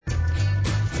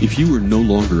If you are no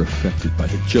longer affected by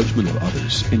the judgment of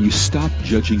others and you stop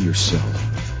judging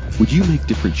yourself, would you make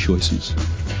different choices?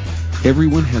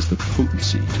 Everyone has the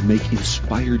potency to make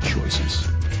inspired choices.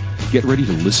 Get ready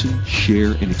to listen,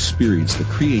 share, and experience the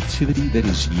creativity that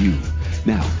is you.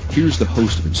 Now, here's the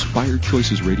host of Inspired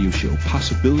Choices radio show,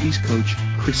 Possibilities Coach,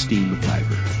 Christine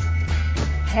McIver.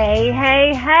 Hey,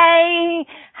 hey, hey!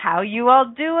 How you all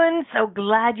doing? So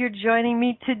glad you're joining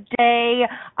me today.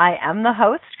 I am the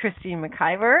host, Christine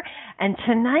McIver, and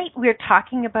tonight we're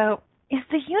talking about, is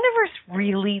the universe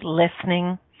really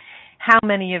listening? How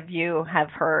many of you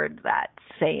have heard that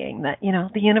saying that,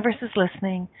 the universe is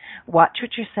listening, watch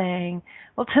what you're saying?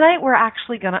 Well, tonight we're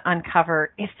actually going to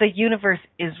uncover if the universe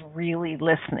is really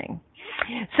listening.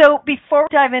 So before we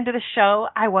dive into the show,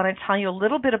 I want to tell you a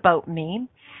little bit about me.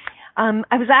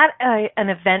 I was at an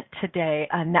event today,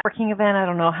 a networking event. I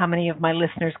don't know how many of my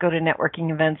listeners go to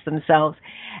networking events themselves.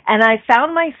 And I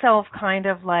found myself kind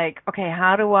of like, okay,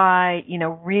 how do I,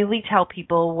 really tell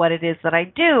people what it is that I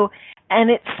do? And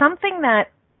it's something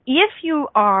that if you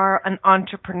are an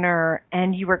entrepreneur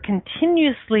and you are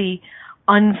continuously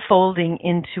unfolding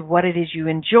into what it is you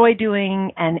enjoy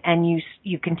doing and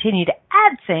you continue to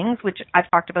add things, which I've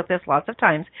talked about this lots of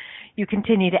times, you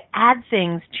continue to add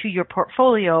things to your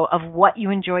portfolio of what you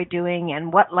enjoy doing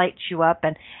and what lights you up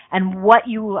and what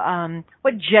you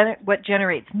what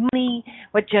generates money,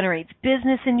 what generates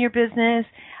business in your business.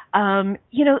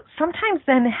 Sometimes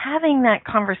then having that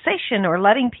conversation or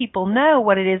letting people know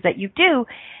what it is that you do,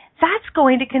 that's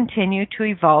going to continue to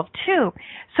evolve too.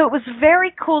 So it was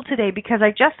very cool today because I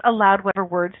just allowed whatever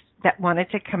words that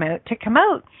wanted to come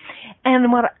out.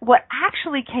 And what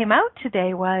actually came out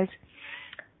today was,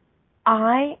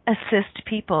 I assist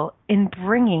people in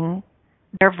bringing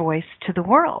their voice to the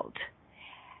world.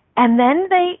 And then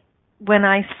when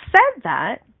I said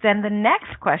that, then the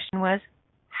next question was,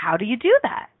 how do you do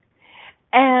that?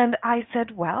 And I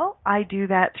said, well, I do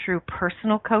that through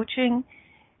personal coaching,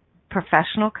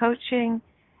 professional coaching,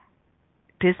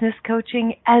 business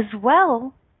coaching, as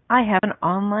well. I have an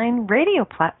online radio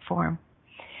platform.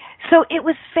 So it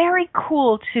was very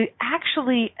cool to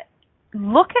actually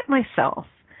look at myself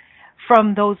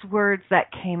from those words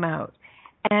that came out.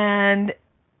 And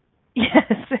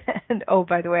yes, and oh,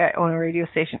 by the way, I own a radio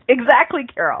station. Exactly,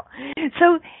 Carol.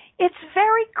 So it's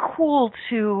very cool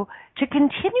to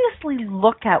continuously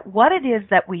look at what it is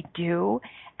that we do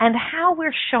and how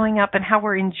we're showing up and how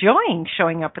we're enjoying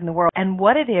showing up in the world and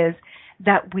what it is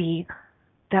that we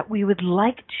would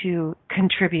like to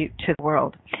contribute to the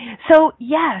world. So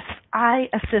yes, I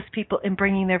assist people in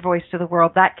bringing their voice to the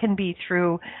world. That can be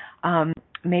through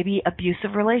maybe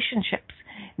abusive relationships.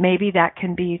 Maybe that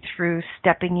can be through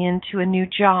stepping into a new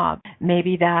job.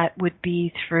 Maybe that would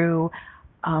be through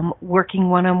working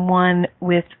one-on-one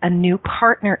with a new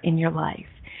partner in your life.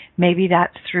 Maybe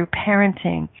that's through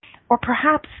parenting. Or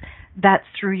perhaps that's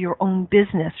through your own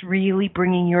business, really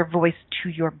bringing your voice to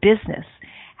your business,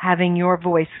 having your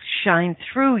voice shine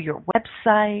through your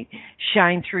website,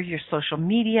 shine through your social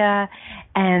media,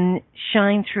 and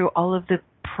shine through all of the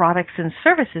products and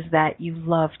services that you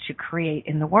love to create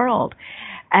in the world.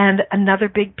 And another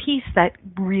big piece that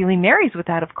really marries with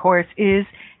that, of course, is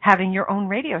having your own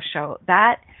radio show.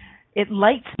 That it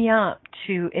lights me up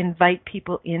to invite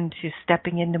people into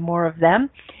stepping into more of them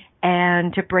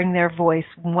and to bring their voice,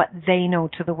 what they know,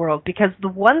 to the world. Because the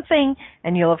one thing,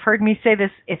 and you'll have heard me say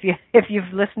this if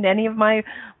you've listened to any of my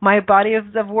body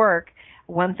of work,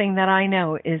 one thing that I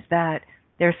know is that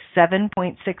there's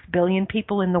 7.6 billion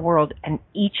people in the world, and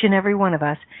each and every one of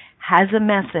us has a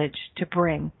message to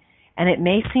bring. And it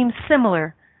may seem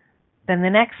similar than the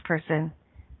next person,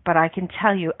 but I can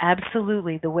tell you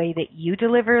absolutely the way that you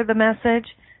deliver the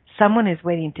message, someone is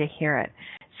waiting to hear it.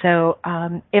 So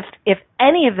if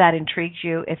any of that intrigues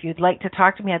you, if you'd like to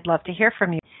talk to me, I'd love to hear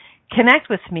from you. Connect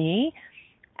with me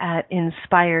at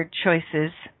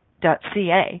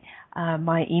inspiredchoices.ca.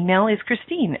 My email is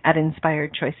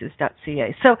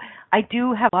Christine@inspiredchoices.ca. So I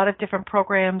do have a lot of different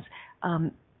programs,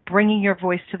 bringing your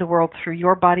voice to the world through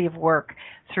your body of work,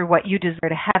 through what you desire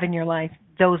to have in your life.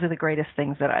 Those are the greatest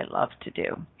things that I love to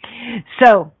do.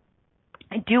 So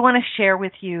I do want to share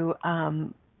with you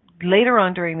later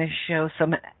on during this show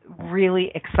some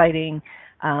really exciting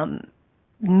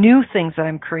new things that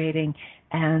I'm creating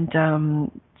and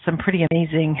some pretty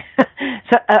amazing,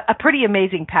 a pretty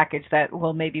amazing package that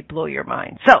will maybe blow your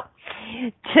mind. So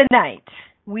tonight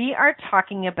we are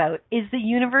talking about, is the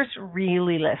universe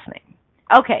really listening?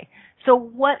 Okay, so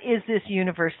what is this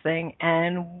universe thing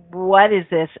and what is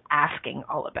this asking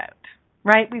all about?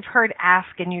 Right? We've heard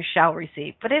ask and you shall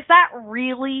receive, but is that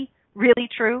really, really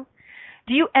true?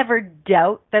 Do you ever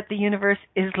doubt that the universe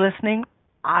is listening?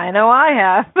 I know I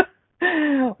have.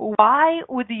 Why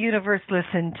would the universe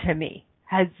listen to me?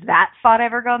 Has that thought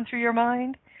ever gone through your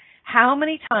mind? How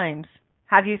many times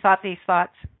have you thought these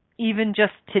thoughts, even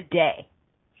just today?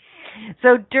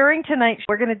 So during tonight's,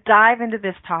 we're going to dive into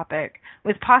this topic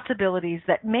with possibilities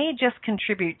that may just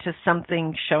contribute to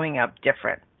something showing up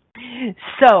different.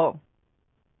 So,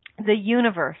 the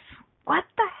universe. What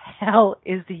the hell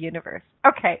is the universe?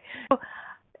 Okay, so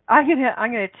I'm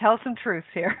gonna tell some truths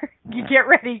here. You get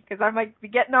ready because I might be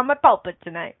getting on my pulpit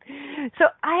tonight. So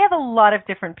I have a lot of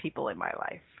different people in my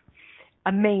life.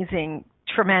 Amazing,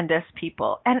 tremendous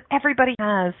people, and everybody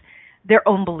has their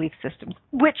own belief systems,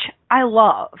 which I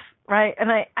love, right?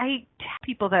 And I tell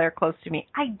people that are close to me,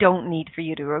 I don't need for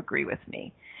you to agree with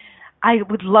me. I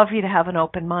would love you to have an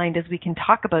open mind as we can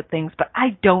talk about things, but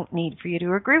I don't need for you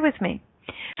to agree with me.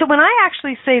 So when I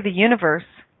actually say the universe,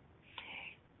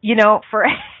 for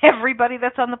everybody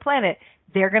that's on the planet,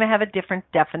 they're going to have a different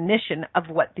definition of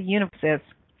what the universe is.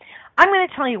 I'm going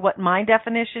to tell you what my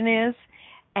definition is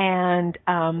and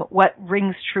what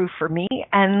rings true for me,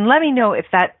 and let me know if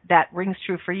that rings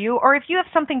true for you, or if you have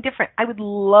something different. I would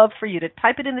love for you to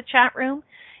type it in the chat room.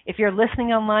 If you're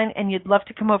listening online and you'd love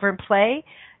to come over and play,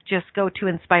 just go to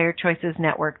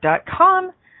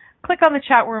inspiredchoicesnetwork.com, click on the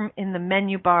chat room in the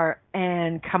menu bar,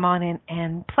 and come on in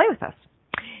and play with us.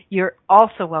 You're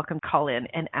also welcome to call in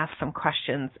and ask some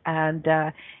questions. And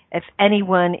if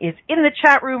anyone is in the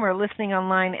chat room or listening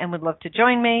online and would love to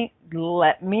join me,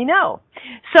 let me know.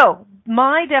 So,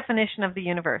 my definition of the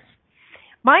universe.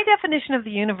 My definition of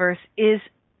the universe is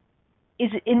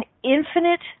an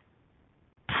infinite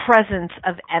presence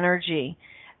of energy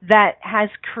that has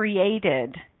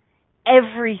created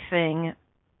everything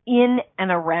in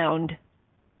and around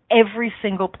every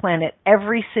single planet,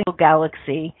 every single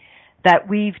galaxy that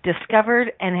we've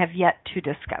discovered and have yet to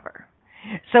discover.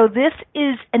 So this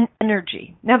is an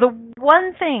energy. Now, the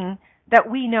one thing that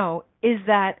we know is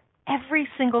that every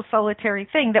single solitary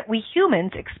thing that we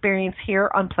humans experience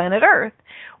here on planet Earth,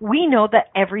 we know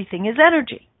that everything is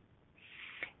energy.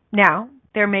 Now,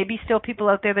 there may be still people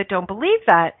out there that don't believe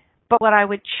that, but what I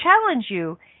would challenge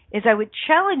you is I would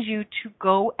challenge you to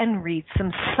go and read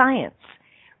some science.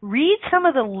 Read some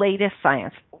of the latest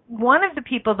science. One of the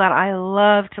people that I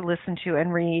love to listen to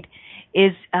and read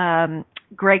is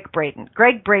Gregg Braden.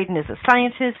 Gregg Braden is a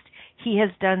scientist. He has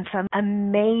done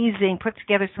put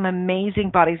together some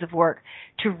amazing bodies of work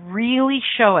to really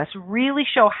show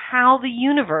how the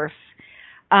universe,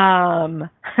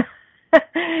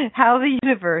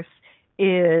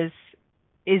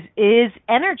 is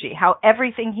energy, how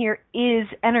everything here is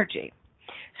energy.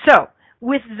 So,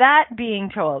 with that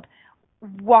being told,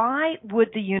 why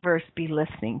would the universe be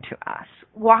listening to us?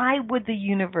 Why would the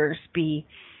universe be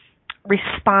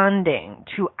responding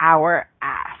to our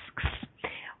asks?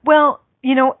 Well,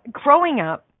 growing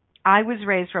up, I was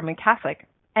raised Roman Catholic,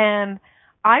 and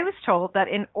I was told that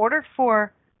in order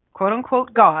for, quote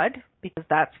unquote, God, because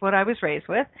that's what I was raised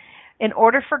with, in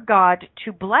order for God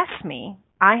to bless me,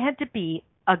 I had to be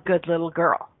a good little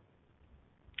girl.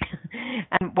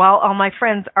 And while all my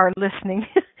friends are listening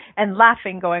and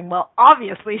laughing, going, well,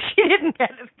 obviously she didn't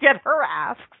get her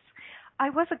asks, I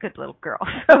was a good little girl,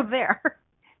 so there.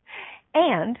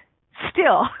 And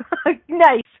still,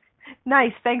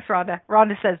 nice, thanks, Rhonda.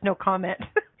 Rhonda says no comment.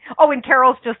 Oh, and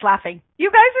Carol's just laughing. You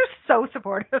guys are so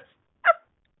supportive.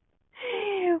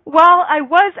 While I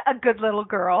was a good little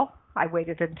girl, I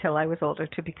waited until I was older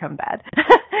to become bad.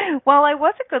 While I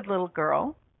was a good little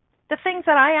girl, the things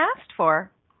that I asked for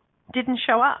didn't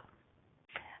show up.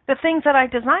 The things that I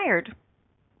desired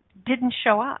didn't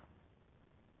show up.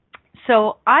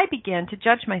 So I began to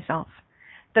judge myself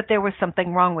that there was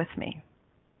something wrong with me.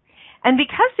 And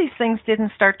because these things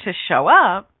didn't start to show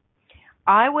up,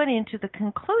 I went into the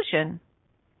conclusion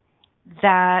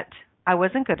that I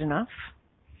wasn't good enough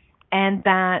and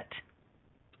that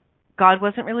God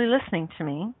wasn't really listening to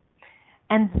me.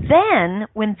 And then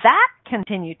when that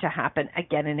continued to happen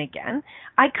again and again,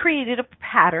 I created a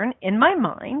pattern in my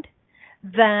mind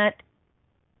that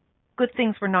good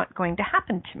things were not going to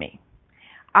happen to me.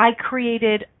 I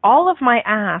created all of my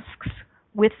asks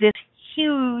within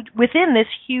this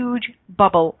huge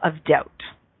bubble of doubt.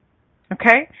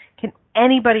 Okay? Can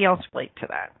anybody else relate to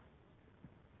that?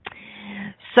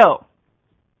 So,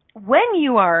 when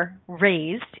you are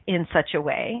raised in such a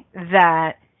way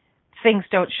that things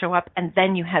don't show up and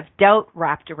then you have doubt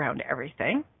wrapped around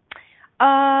everything,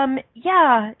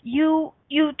 you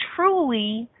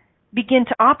truly begin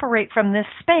to operate from this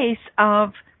space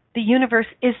of the universe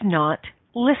is not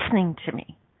listening to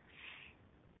me.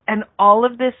 And all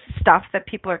of this stuff that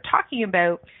people are talking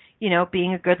about,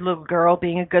 being a good little girl,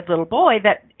 being a good little boy,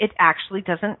 that it actually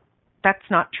doesn't, that's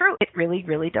not true. It really,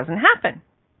 really doesn't happen.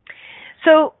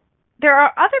 So there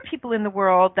are other people in the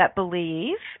world that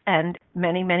believe, and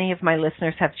many, many of my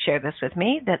listeners have shared this with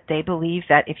me, that they believe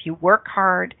that if you work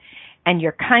hard and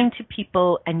you're kind to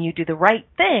people and you do the right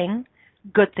thing,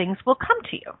 good things will come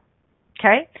to you.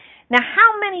 Okay? Now,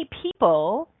 how many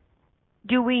people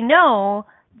do we know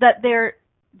that they're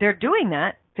doing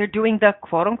that? They're doing the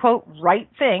quote-unquote right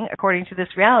thing, according to this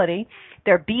reality.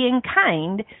 They're being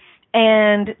kind,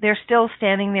 and they're still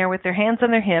standing there with their hands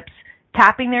on their hips,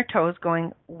 tapping their toes,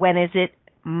 going, when is it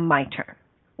my turn?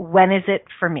 When is it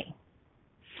for me?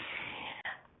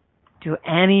 Do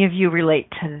any of you relate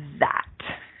to that?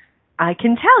 I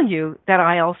can tell you that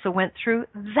I also went through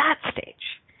that stage.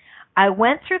 I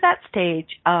went through that stage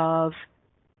of,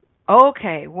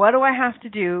 okay, what do I have to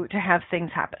do to have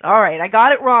things happen? All right, I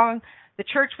got it wrong. The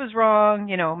church was wrong.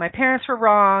 My parents were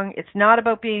wrong. It's not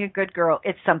about being a good girl.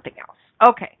 It's something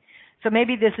else. Okay, so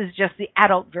maybe this is just the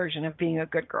adult version of being a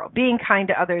good girl, being kind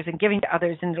to others and giving to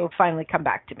others, and it'll finally come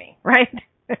back to me, right?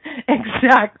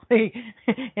 Exactly.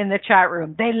 In the chat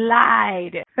room, they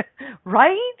lied,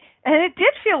 right? And it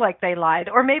did feel like they lied,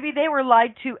 or maybe they were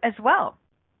lied to as well.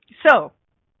 So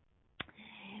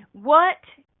what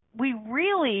we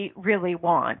really, really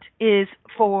want is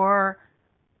for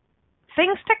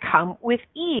things to come with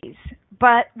ease.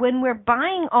 But when we're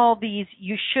buying all these,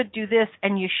 you should do this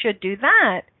and you should do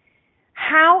that,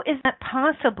 how is that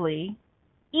possibly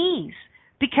ease?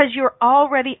 Because you're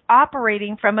already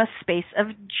operating from a space of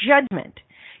judgment.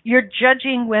 You're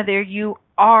judging whether you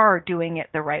are doing it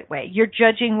the right way. You're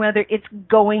judging whether it's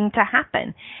going to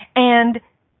happen. And,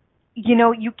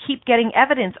 you keep getting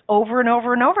evidence over and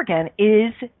over and over again.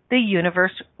 Is the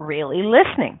universe really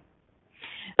listening?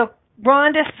 So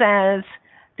Rhonda says,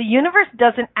 the universe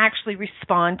doesn't actually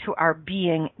respond to our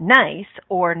being nice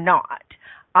or not.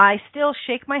 I still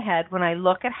shake my head when I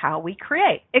look at how we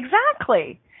create.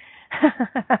 Exactly.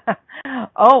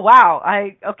 Oh, wow.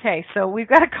 Okay, so we've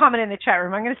got a comment in the chat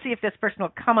room. I'm going to see if this person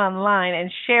will come online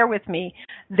and share with me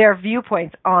their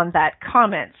viewpoints on that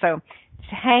comment. So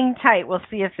hang tight. We'll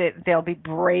see if they'll be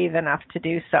brave enough to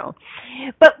do so.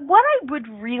 But what I would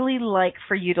really like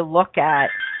for you to look at...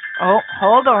 Oh,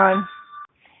 hold on.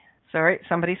 Sorry,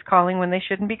 somebody's calling when they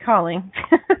shouldn't be calling.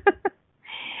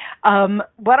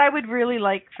 What I would really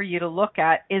like for you to look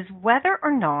at is whether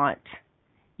or not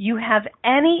you have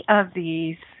any of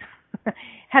these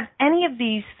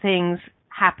things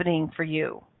happening for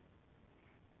you.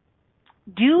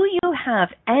 Do you have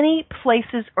any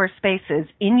places or spaces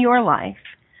in your life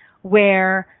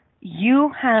where you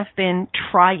have been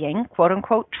trying, quote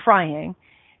unquote, trying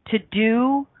to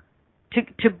bring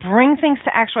things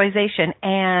to actualization,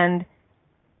 and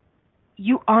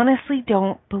you honestly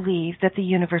don't believe that the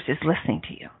universe is listening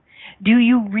to you?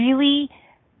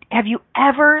 Have you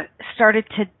ever started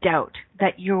to doubt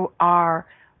that you are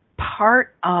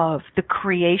part of the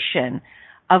creation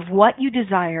of what you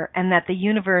desire and that the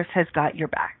universe has got your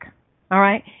back? All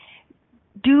right?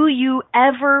 Do you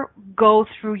ever go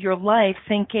through your life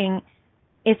thinking,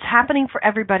 it's happening for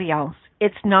everybody else,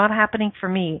 it's not happening for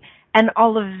me, and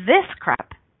all of this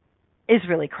crap is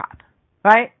really crap,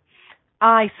 right?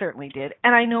 I certainly did,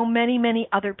 and I know many, many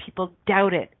other people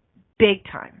doubt it big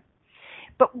time.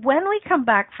 But when we come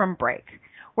back from break,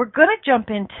 we're going to jump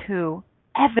into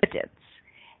evidence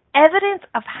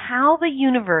of how the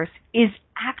universe is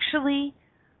actually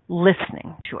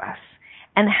listening to us,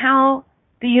 and how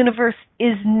the universe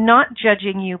is not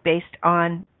judging you based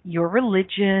on your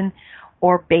religion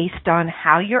or based on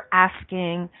how you're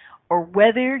asking or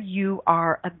whether you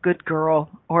are a good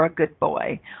girl or a good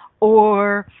boy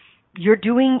or you're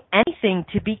doing anything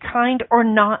to be kind or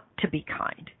not to be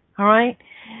kind. All right?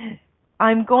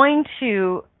 I'm going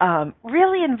to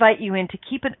really invite you in to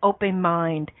keep an open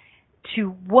mind to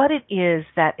what it is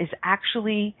that is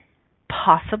actually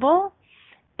possible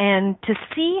and to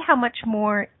see how much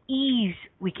more ease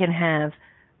we can have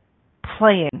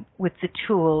playing with the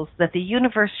tools that the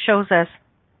universe shows us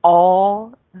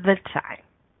all the time.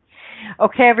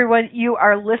 Okay, everyone, you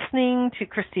are listening to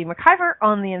Christine McIver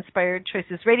on the Inspired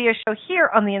Choices radio show here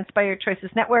on the Inspired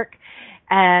Choices Network,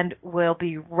 and we'll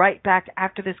be right back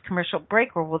after this commercial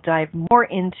break where we'll dive more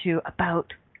into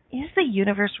about, is the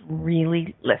universe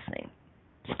really listening?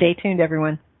 Stay tuned,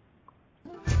 everyone.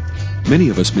 Many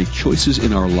of us make choices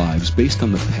in our lives based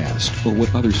on the past or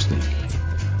what others think.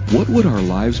 What would our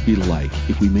lives be like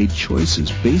if we made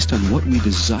choices based on what we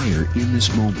desire in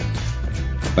this moment?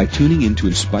 By tuning into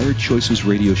Inspired Choices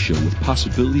radio show with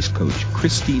Possibilities Coach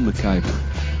Christine McIver,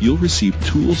 you'll receive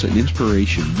tools and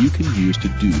inspiration you can use to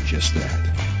do just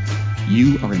that.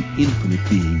 You are an infinite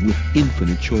being with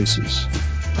infinite choices.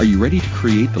 Are you ready to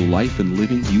create the life and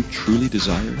living you truly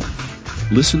desire?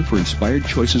 Listen for Inspired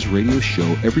Choices radio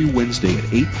show every Wednesday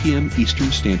at 8 p.m.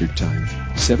 Eastern Standard Time,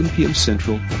 7 p.m.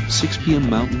 Central, 6 p.m.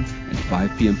 Mountain, and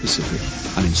 5 p.m. Pacific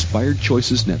on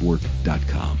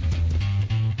InspiredChoicesNetwork.com.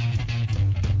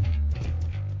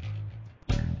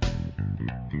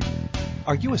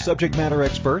 Are you a subject matter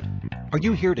expert? Are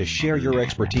you here to share your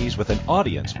expertise with an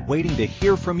audience waiting to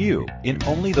hear from you in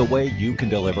only the way you can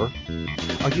deliver?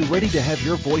 Are you ready to have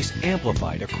your voice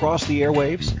amplified across the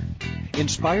airwaves?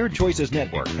 Inspired Choices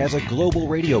Network has a global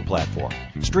radio platform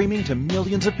streaming to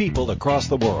millions of people across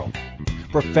the world.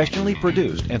 Professionally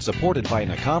produced and supported by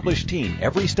an accomplished team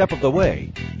every step of the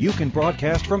way, you can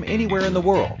broadcast from anywhere in the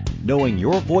world, knowing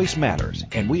your voice matters,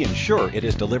 and we ensure it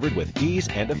is delivered with ease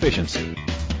and efficiency.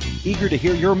 Eager to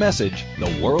hear your message,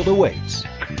 the world awaits.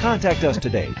 Contact us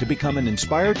today to become an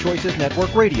Inspired Choices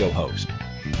Network radio host.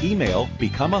 Email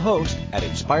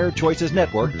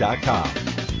becomeahost@inspiredchoicesnetwork.com.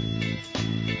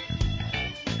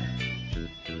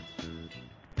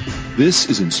 This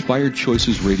is Inspired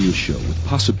Choices Radio Show with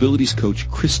Possibilities Coach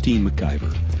Christine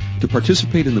McIver. To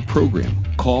participate in the program,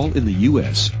 call in the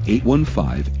U.S.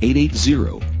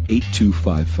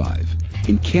 815-880-8255.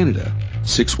 In Canada,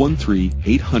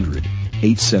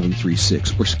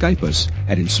 613-800-8736 or Skype us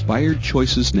at Inspired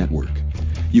Choices Network.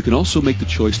 You can also make the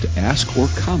choice to ask or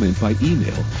comment by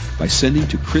email by sending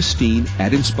to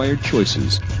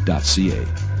Christine@InspiredChoices.ca.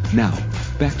 Now,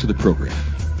 back to the program.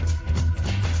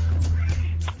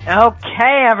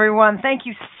 Okay, everyone. Thank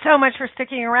you so much for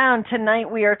sticking around.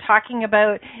 Tonight we are talking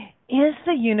about, is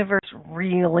the universe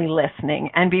really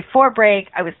listening? And before break,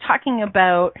 I was talking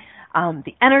about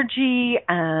the energy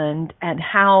and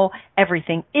how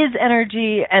everything is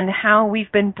energy and how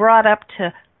we've been brought up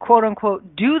to, quote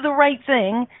unquote, do the right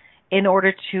thing in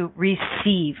order to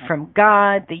receive from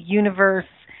God, the universe,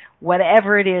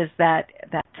 whatever it is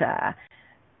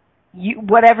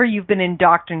whatever you've been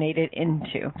indoctrinated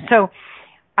into. So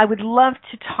I would love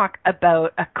to talk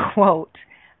about a quote.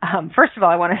 First of all,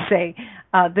 I want to say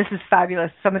this is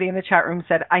fabulous. Somebody in the chat room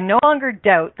said, I no longer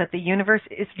doubt that the universe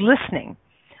is listening.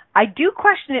 I do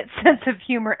question its sense of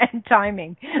humor and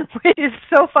timing, which is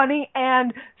so funny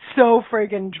and so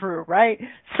friggin' true, right?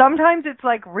 Sometimes it's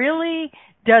like, really?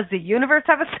 Does the universe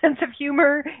have a sense of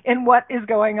humor in what is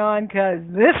going on? Because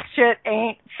this shit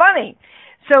ain't funny.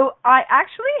 So I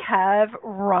actually have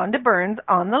Rhonda Burns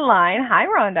on the line. Hi,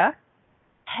 Rhonda.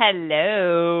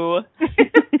 Hello.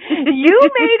 You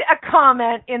made a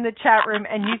comment in the chat room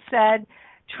and you said,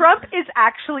 Trump is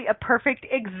actually a perfect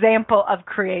example of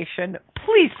creation.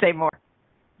 Please say more.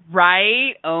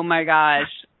 Right? Oh, my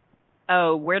gosh.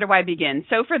 Oh, where do I begin?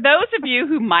 So for those of you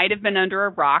who might have been under a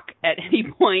rock at any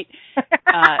point,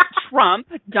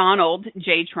 Donald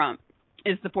J. Trump,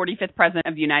 is the 45th president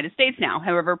of the United States now.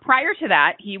 However, prior to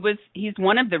that, he's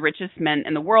one of the richest men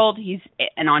in the world. He's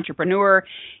an entrepreneur.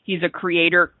 He's a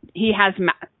creator. He has,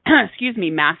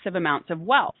 massive amounts of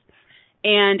wealth.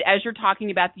 And as you're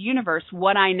talking about the universe,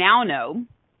 what I now know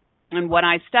and what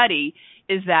I study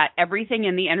is that everything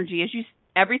in the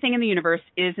universe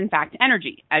is in fact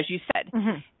energy, as you said.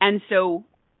 Mm-hmm. And so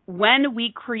when we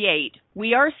create,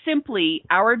 our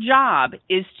job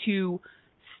is to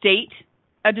state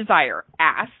a desire,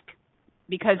 ask,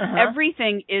 because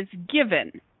everything is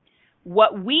given.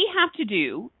 What we have to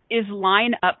do is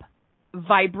line up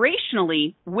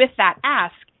vibrationally with that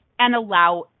ask and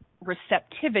allow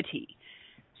receptivity.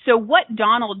 So what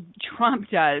Donald Trump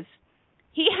does,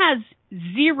 he has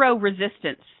zero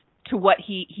resistance to what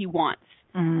he wants.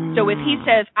 Mm. So if he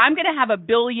says, I'm going to have $1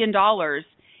 billion,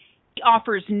 he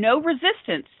offers no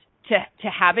resistance to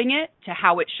having it, to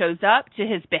how it shows up, to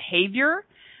his behavior.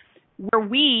 Where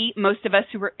most of us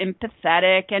who are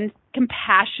empathetic and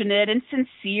compassionate and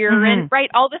sincere and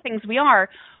all the things we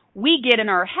get in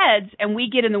our heads and we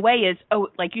get in the way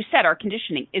like you said, our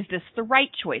conditioning. Is this the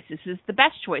right choice? Is this the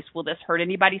best choice? Will this hurt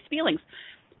anybody's feelings?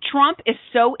 Trump is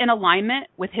so in alignment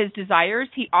with his desires.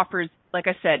 He offers, like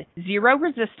I said, zero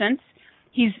resistance.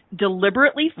 He's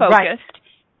deliberately focused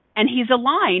and he's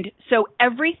aligned. So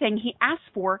everything he asks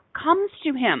for comes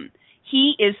to him.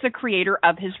 He is the creator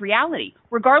of his reality,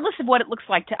 regardless of what it looks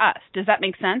like to us. Does that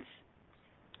make sense?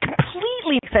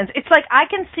 Completely makes sense. It's like I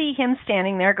can see him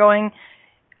standing there going,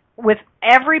 with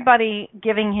everybody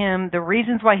giving him the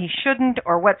reasons why he shouldn't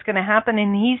or what's going to happen,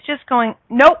 and he's just going,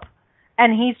 nope.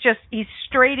 And he's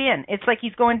straight in. It's like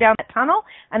he's going down that tunnel,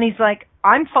 and he's like,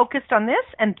 I'm focused on this,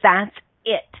 and that's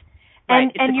it.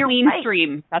 Right. It's a clean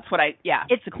stream. That's what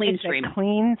it's a clean stream. It's a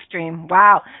clean stream.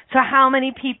 Wow. So how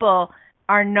many people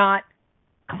are not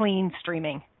clean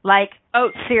streaming? Like,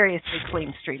 seriously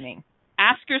clean streaming?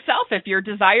 ask yourself, if your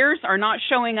desires are not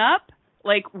showing up,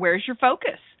 like, where's your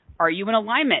focus? Are you in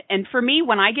alignment? And for me,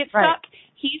 when I get stuck,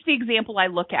 he's the example I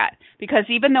look at, because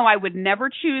even though I would never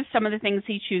choose some of the things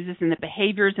he chooses and the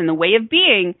behaviors and the way of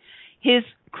being, his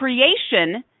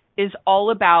creation is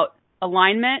all about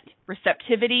alignment,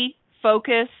 receptivity,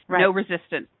 focus, no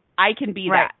resistance. I can be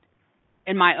that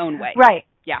in my own way. Right.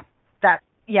 Yeah.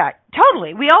 Yeah,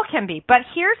 totally. We all can be. But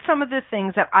here's some of the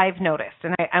things that I've noticed,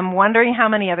 and I'm wondering how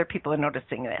many other people are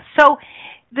noticing this. So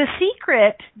The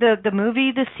Secret, the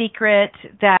movie The Secret,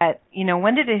 that, you know,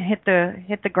 when did it hit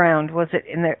the ground? Was it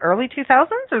in the early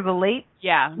 2000s or the late?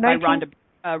 Yeah, by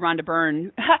Rhonda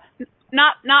Byrne.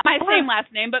 Not my same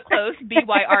last name, but close.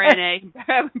 Byrna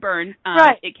Byrne.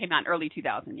 It came out in early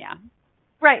 2000. Yeah.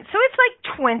 Right. So it's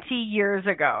like 20 years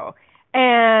ago,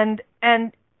 and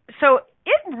so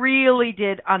it really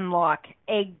did unlock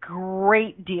a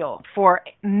great deal for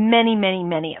many, many,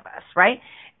 many of us. Right.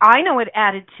 I know it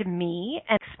added to me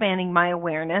and expanding my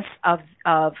awareness of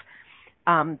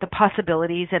the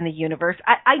possibilities in the universe.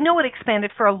 I know it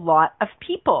expanded for a lot of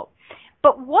people.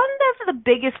 But one of the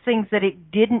biggest things that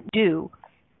it didn't do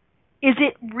is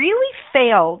it really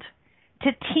failed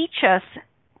to teach us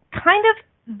kind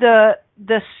of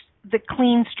the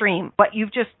clean stream, what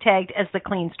you've just tagged as the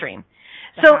clean stream.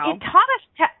 It taught us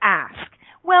to ask.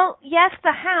 Well, yes,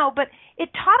 the how, but it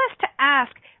taught us to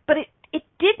ask, but it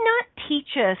did not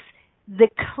teach us the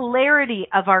clarity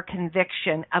of our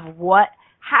conviction of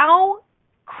how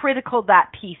critical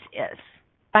that piece is,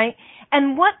 right?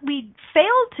 And what we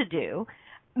failed to do,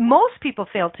 most people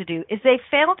fail to do, is they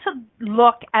fail to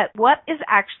look at what is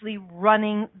actually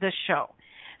running the show.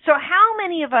 So how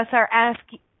many of us are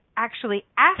actually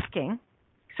asking?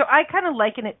 So I kind of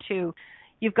liken it to,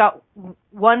 you've got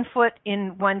one foot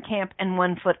in one camp and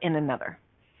one foot in another.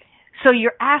 So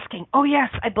you're asking, oh yes,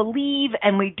 I believe,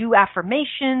 and we do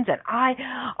affirmations, and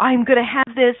I'm going to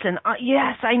have this, and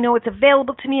yes, I know it's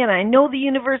available to me, and I know the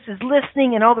universe is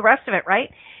listening, and all the rest of it,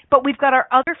 right? But we've got our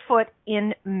other foot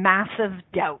in massive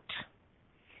doubt.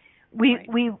 We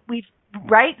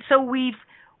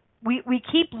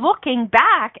keep looking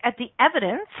back at the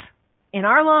evidence in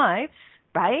our lives,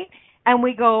 right? And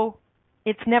we go,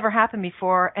 it's never happened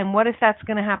before, and what if that's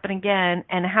going to happen again,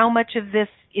 and how much of this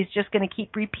is just going to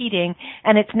keep repeating,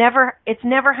 and it's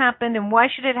never happened, and why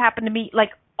should it happen to me?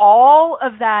 Like all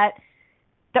of that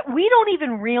we don't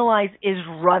even realize is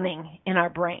running in our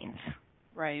brains.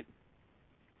 Right.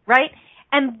 Right?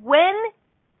 And when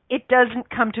it doesn't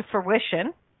come to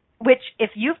fruition, which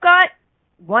if you've got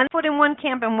one foot in one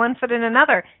camp and one foot in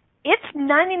another, it's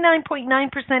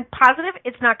 99.9% positive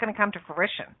it's not going to come to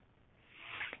fruition.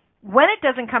 When it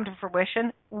doesn't come to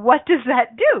fruition, what does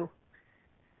that do?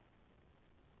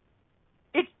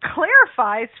 It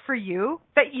clarifies for you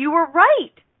that you were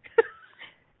right.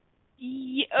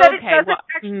 That it doesn't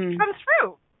actually come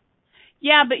through.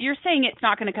 Yeah, but you're saying it's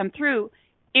not going to come through.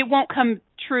 It won't come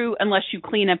true unless you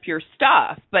clean up your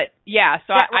stuff. But yeah,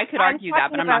 so I could argue that,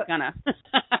 but I'm not going to.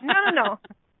 No.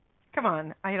 Come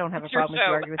on. I don't have a problem if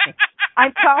you argue with me.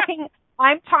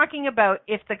 I'm talking about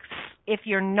if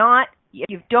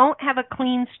you don't have a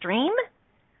clean stream,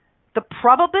 the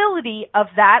probability of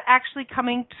that actually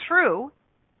coming through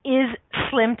is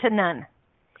slim to none,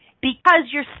 because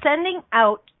you're sending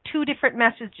out two different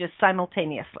messages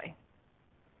simultaneously.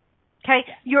 Okay?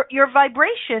 Your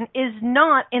vibration is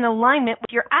not in alignment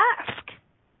with your ask.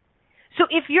 So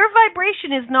if your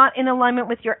vibration is not in alignment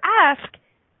with your ask,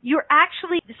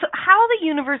 so how the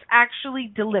universe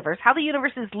actually delivers, how the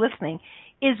universe is listening,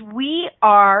 is we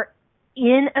are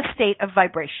in a state of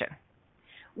vibration.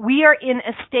 We are in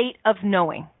a state of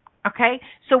knowing, okay?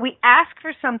 So we ask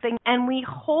for something and we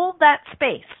hold that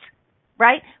space,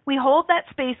 right? We hold that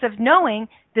space of knowing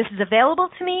this is available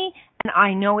to me, and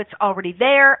I know it's already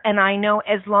there, and I know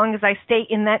as long as I stay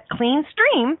in that clean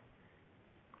stream,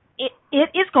 it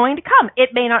is going to come. It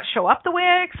may not show up the way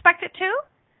I expect it to,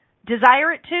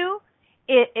 desire it to.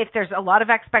 If there's a lot of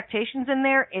expectations in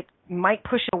there, it might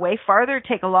push it away farther,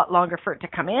 take a lot longer for it to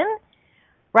come in.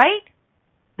 Right?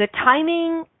 The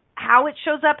timing, how it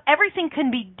shows up, everything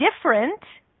can be different.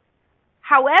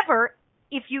 However,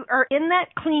 if you are in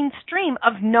that clean stream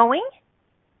of knowing,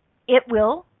 it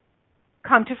will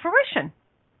come to fruition.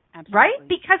 Absolutely. Right?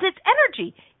 Because it's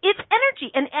energy. It's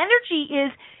energy. And energy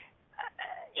is,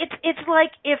 it's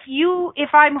like if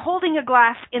I'm holding a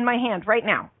glass in my hand right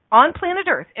now, on planet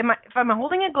Earth, if I'm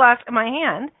holding a glass in my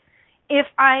hand, if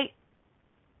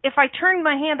I turn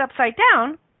my hand upside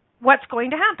down, what's going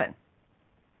to happen?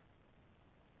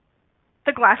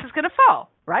 The glass is going to fall,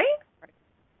 right?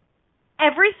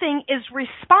 Everything is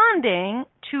responding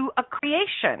to a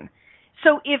creation.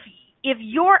 So if if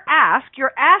your ask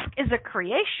is a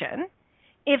creation.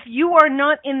 If you are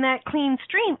not in that clean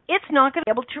stream, it's not going to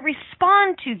be able to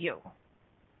respond to you.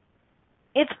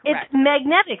 It's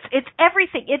magnetics. It's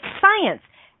everything. It's science.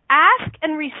 Ask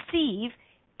and receive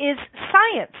is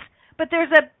science. But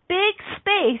there's a big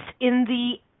space in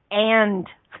the and,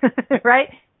 right?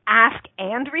 Ask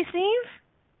and receive.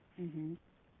 Mm-hmm.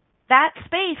 That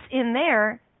space in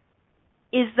there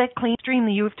is the clean stream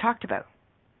that you've talked about.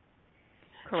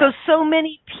 Correct. So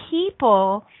many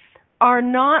people are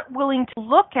not willing to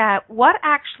look at what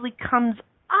actually comes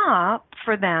up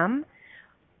for them,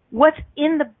 what's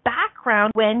in the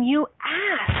background when you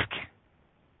ask.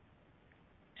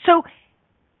 So,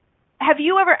 have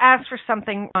you ever asked for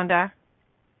something, Rhonda,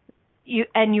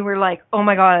 and you were like, "Oh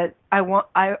my God,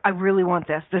 I really want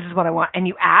this. This is what I want," and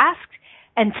you asked,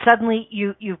 and suddenly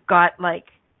you've got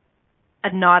like a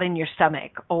knot in your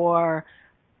stomach, or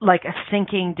like a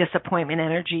sinking disappointment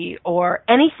energy, or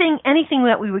anything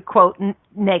that we would quote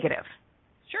negative.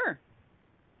 Sure.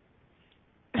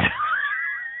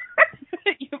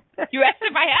 You asked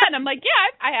if I had, and I'm like,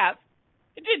 yeah, I have.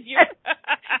 Did you?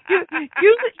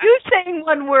 you saying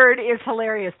one word is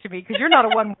hilarious to me because you're not a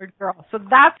one-word girl, so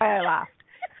that's why I laughed.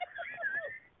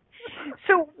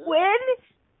 So when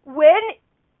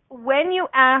you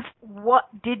asked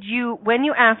when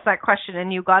you asked that question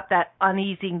and you got that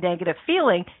uneasy negative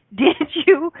feeling, did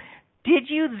you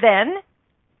then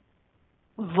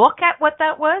look at what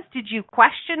that was? Did you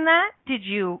question that? Did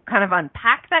you kind of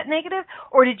unpack that negative,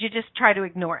 or did you just try to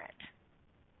ignore it?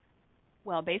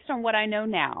 Well, based on what I know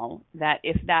now, that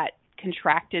if that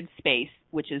contracted space,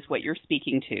 which is what you're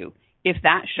speaking to, if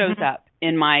that shows up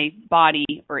in my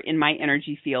body or in my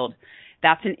energy field,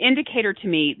 that's an indicator to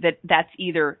me that that's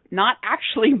either not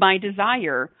actually my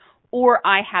desire, or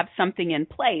I have something in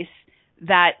place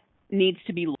that needs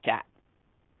to be looked at.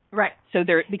 Right. So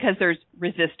because there's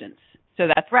resistance. So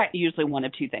that's usually one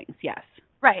of two things, yes.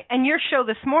 Right. And your show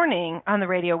this morning on the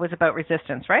radio was about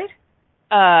resistance, right?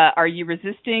 Are you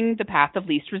resisting the path of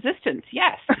least resistance?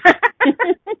 Yes.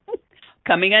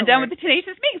 Coming undone with the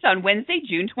Tenacious Minx on Wednesday,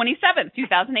 June 27th,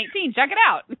 2018. Check it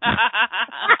out.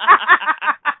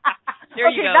 There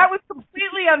you go. That was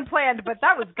completely unplanned, but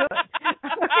that was good.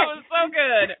 That was so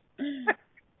good.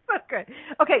 So good.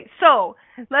 Okay, so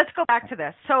let's go back to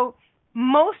this. So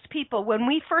most people, when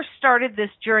we first started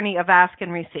this journey of ask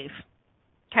and receive,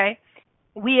 okay,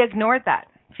 we ignored that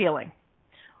feeling.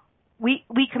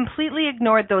 We completely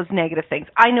ignored those negative things.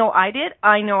 I know I did.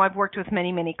 I know I've worked with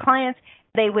many, many clients.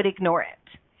 They would ignore it.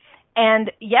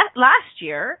 And yet last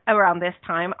year, around this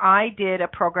time, I did a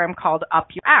program called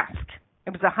Up Your Ask.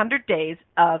 It was 100 days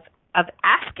of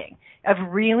asking, of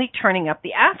really turning up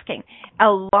the asking. A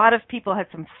lot of people had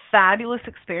some fabulous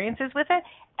experiences with it,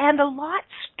 and a lot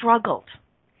struggled.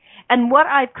 And what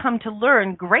I've come to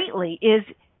learn greatly is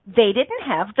they didn't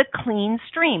have the clean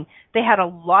stream. They had a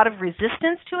lot of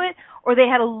resistance to it, or they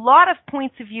had a lot of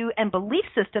points of view and belief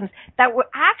systems that were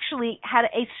actually had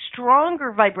a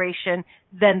stronger vibration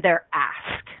than their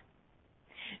ask.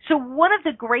 So one of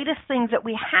the greatest things that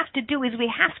we have to do is we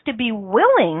have to be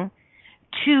willing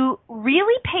to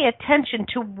really pay attention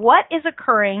to what is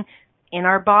occurring in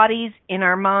our bodies, in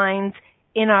our minds,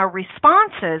 in our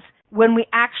responses when we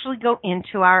actually go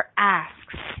into our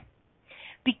asks.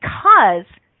 Because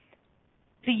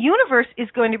the universe is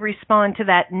going to respond to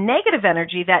that negative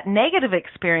energy, that negative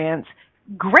experience,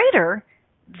 greater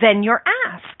than your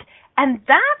ask. And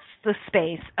that's the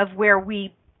space of where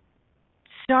we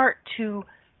start to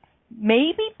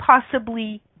maybe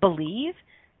possibly believe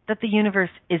that the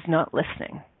universe is not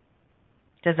listening.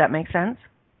 Does that make sense?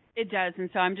 It does.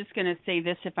 And so I'm just going to say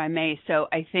this, if I may. So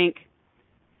I think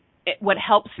what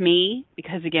helps me,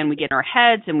 because again, we get in our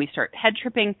heads and we start head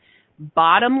tripping,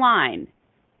 bottom line,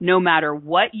 no matter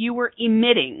what you were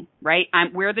emitting, right?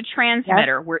 We're the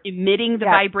transmitter. Yes. We're emitting the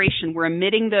vibration. We're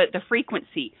emitting the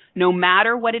frequency. No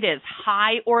matter what it is,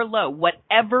 high or low,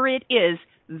 whatever it is,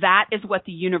 that is what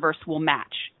the universe will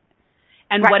match.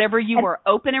 And whatever you are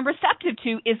open and receptive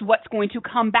to is what's going to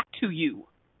come back to you.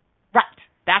 Right.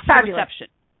 That's the reception.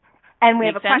 And we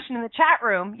have a question in the chat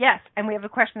room. Yes, and we have a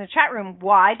question in the chat room.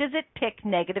 Why does it pick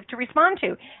negative to respond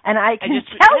to? And I can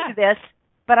tell you this,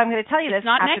 but I'm going to tell you this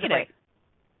not after negative. the break.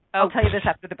 I'll tell you this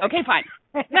after the break. Okay, fine.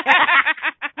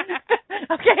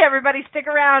 Okay, everybody, stick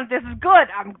around. This is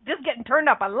good. I'm just getting turned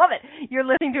up. I love it. You're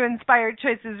listening to Inspired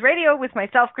Choices Radio with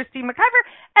myself, Christine McIver,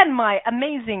 and my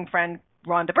amazing friend,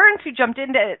 Rhonda Burns, who jumped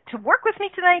in to work with me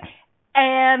tonight.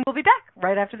 And we'll be back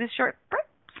right after this short break.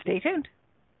 Stay tuned.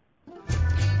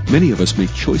 Many of us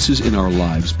make choices in our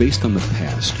lives based on the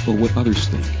past or what others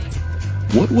think.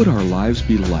 What would our lives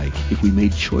be like if we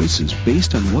made choices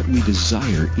based on what we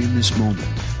desire in this moment?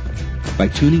 By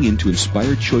tuning into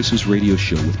Inspired Choices Radio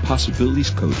Show with Possibilities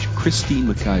Coach Christine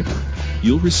McIver,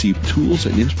 you'll receive tools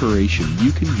and inspiration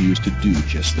you can use to do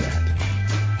just that.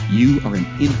 You are an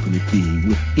infinite being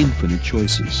with infinite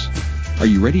choices. Are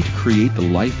you ready to create the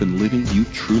life and living you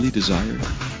truly desire?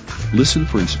 Listen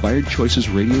for Inspired Choices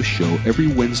Radio Show every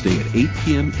Wednesday at 8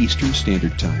 p.m. Eastern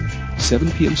Standard Time, 7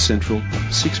 p.m. Central,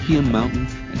 6 p.m. Mountain,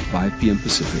 and 5 p.m.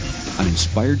 Pacific on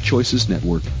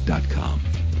InspiredChoicesNetwork.com.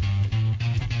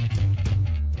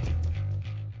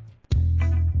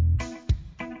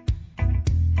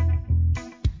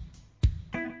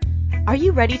 Are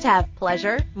you ready to have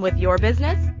pleasure with your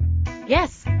business?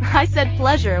 Yes, I said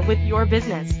pleasure with your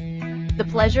business. The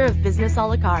Pleasure of Business a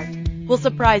la carte will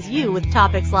surprise you with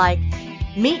topics like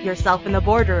meet yourself in the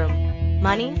boardroom,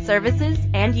 money, services,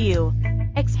 and you.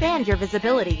 Expand your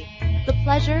visibility. The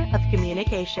pleasure of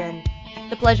communication.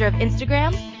 The pleasure of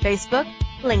Instagram, Facebook,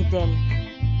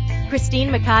 LinkedIn.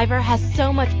 Christine McIver has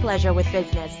so much pleasure with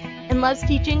business and loves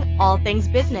teaching all things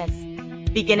business.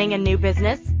 Beginning a new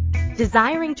business?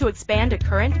 Desiring to expand a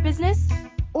current business?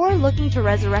 Or looking to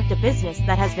resurrect a business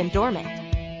that has been dormant?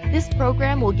 This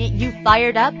program will get you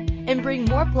fired up and bring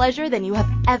more pleasure than you have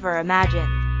ever imagined.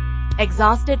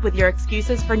 Exhausted with your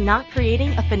excuses for not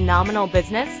creating a phenomenal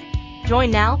business?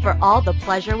 Join now for all the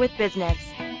pleasure with business.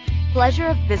 Pleasure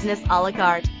of Business a la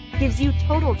carte gives you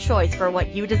total choice for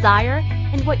what you desire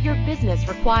and what your business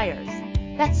requires.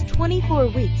 That's 24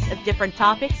 weeks of different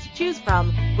topics to choose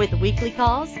from with weekly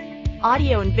calls,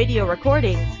 audio and video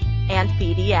recordings, and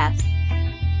PDFs.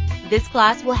 This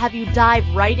class will have you dive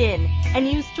right in and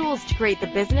use tools to create the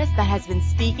business that has been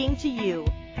speaking to you.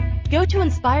 Go to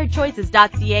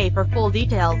inspiredchoices.ca for full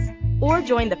details or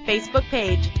join the Facebook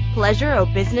page Pleasure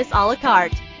of Business a la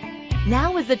carte.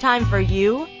 Now is the time for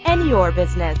you and your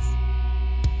business.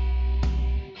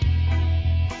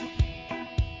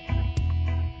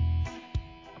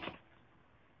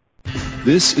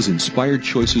 This is Inspired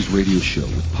Choices Radio Show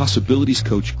with Possibilities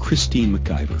Coach Christine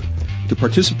McIver. To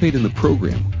participate in the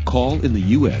program, call in the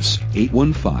U.S.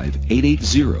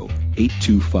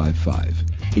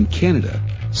 815-880-8255. In Canada,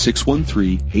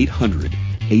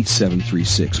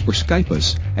 613-800-8736 or Skype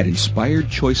us at Inspired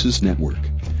Choices Network.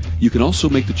 You can also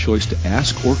make the choice to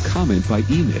ask or comment by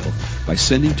email by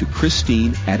sending to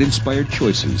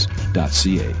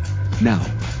Christine@InspiredChoices.ca. Now,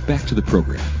 back to the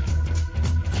program.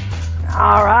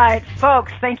 All right,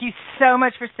 folks, thank you so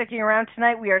much for sticking around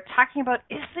tonight. We are talking about,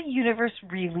 is the universe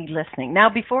really listening? Now,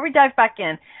 before we dive back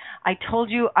in, I told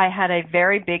you I had a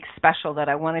very big special that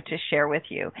I wanted to share with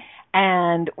you.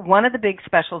 And one of the big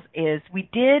specials is we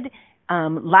did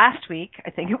last week, I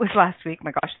think it was last week,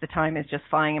 my gosh, the time is just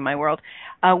flying in my world,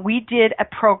 we did a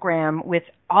program with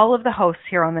all of the hosts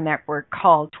here on the network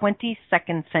called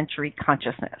 22nd Century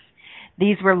Consciousness.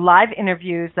 These were live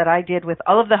interviews that I did with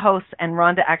all of the hosts, and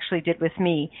Rhonda actually did with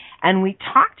me. And we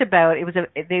talked about,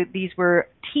 these were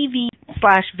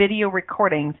TV/video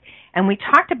recordings, and we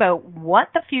talked about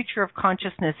what the future of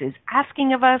consciousness is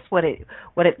asking of us, what it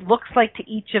looks like to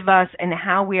each of us, and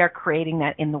how we are creating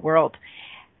that in the world.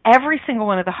 Every single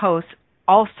one of the hosts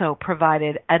also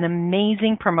provided an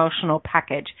amazing promotional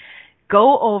package.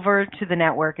 Go over to the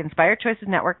network,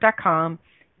 InspiredChoicesNetwork.com.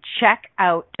 Check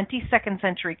out 22nd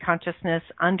Century Consciousness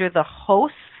under the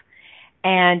hosts,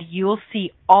 and you'll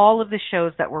see all of the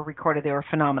shows that were recorded. They were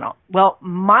phenomenal. Well,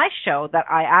 my show that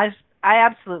I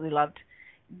absolutely loved,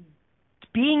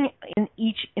 being in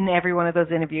each and every one of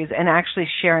those interviews and actually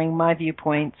sharing my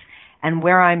viewpoints and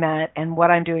where I'm at and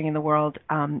what I'm doing in the world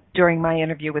during my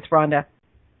interview with Rhonda.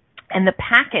 And the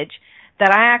package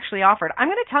that I actually offered, I'm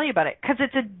going to tell you about it because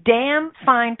it's a damn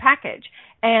fine package,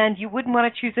 and you wouldn't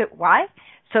want to choose it. Why?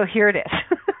 So here it is.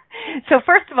 So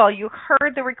first of all, you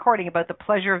heard the recording about the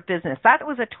pleasure of business. That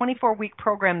was a 24-week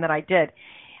program that I did.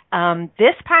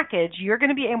 This package, you're going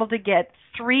to be able to get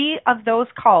 3 of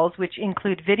those calls, which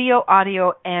include video,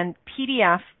 audio, and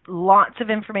PDF, lots of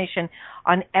information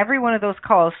on every one of those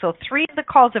calls. So 3 of the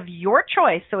calls of your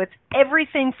choice. So it's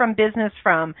everything from business,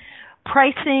 from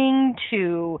pricing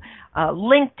to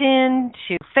LinkedIn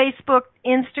to Facebook,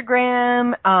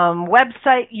 Instagram,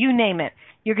 website, you name it.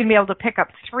 You're going to be able to pick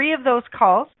up 3 of those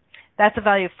calls. That's a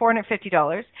value of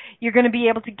 $450. You're going to be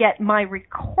able to get my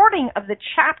recording of the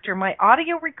chapter, my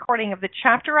audio recording of the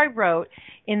chapter I wrote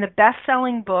in the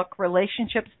best-selling book,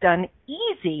 Relationships Done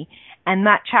Easy, and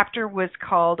that chapter was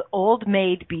called Old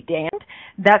Maid Be Damned.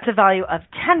 That's a value of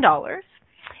 $10.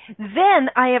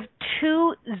 Then I have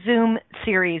 2 Zoom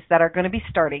series that are going to be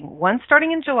starting. One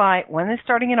starting in July, one is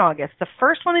starting in August. The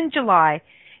first one in July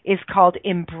is called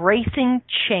Embracing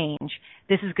Change.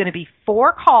 This is going to be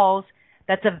 4 calls.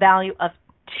 That's a value of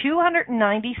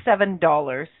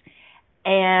 $297.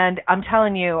 And I'm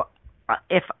telling you,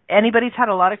 if anybody's had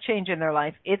a lot of change in their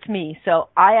life, it's me. So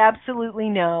I absolutely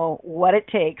know what it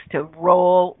takes to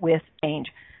roll with change.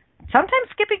 Sometimes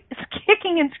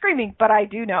kicking and screaming, but I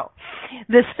do know.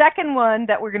 The second one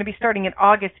that we're going to be starting in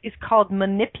August is called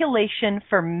Manipulation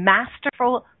for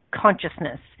Masterful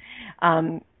Consciousness.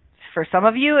 For some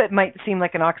of you, it might seem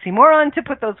like an oxymoron to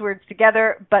put those words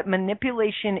together, but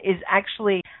manipulation is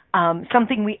actually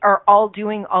something we are all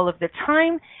doing all of the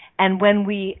time. And when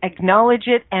we acknowledge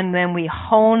it and then we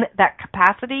hone that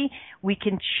capacity, we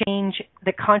can change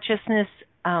the consciousness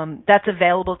that's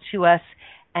available to us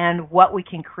and what we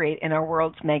can create in our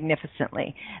worlds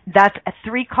magnificently. That's a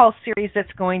 3-call series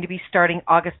that's going to be starting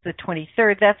August the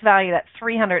 23rd. That's valued at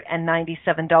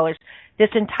 $397. This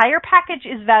entire package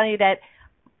is valued at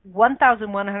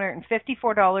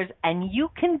 $1,154, and you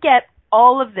can get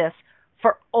all of this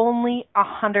for only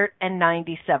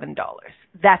 $197.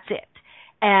 That's it.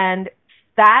 And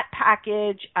that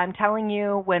package, I'm telling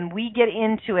you, when we get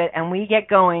into it and we get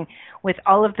going with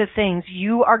all of the things,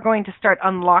 you are going to start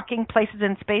unlocking places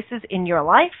and spaces in your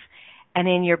life and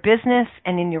in your business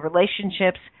and in your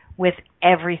relationships with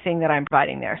everything that I'm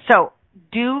providing there. So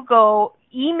do go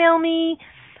email me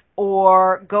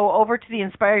or go over to the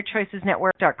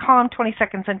InspiredChoicesNetwork.com,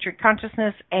 22nd Century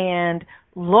Consciousness, and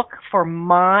look for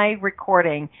my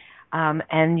recording.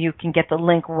 And you can get the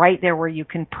link right there where you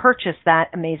can purchase that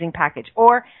amazing package.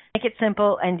 Or make it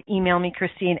simple and email me,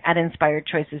 Christine, at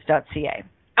inspiredchoices.ca.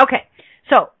 Okay,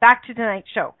 so back to tonight's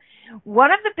show.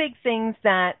 One of the big things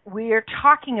that we're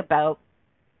talking about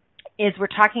is we're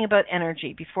talking about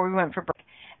energy before we went for break.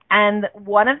 And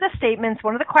one of the statements,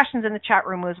 one of the questions in the chat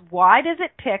room was, why does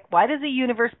the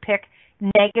universe pick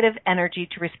negative energy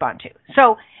to respond to?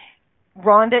 So,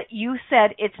 Rhonda, you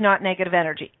said it's not negative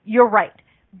energy. You're right.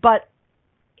 But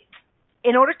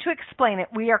in order to explain it,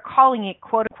 we are calling it,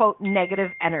 quote, unquote,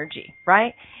 negative energy,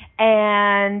 right?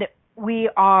 And we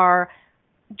are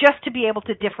just to be able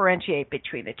to differentiate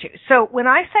between the two. So when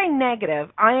I say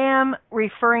negative, I am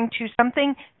referring to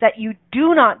something that you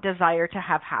do not desire to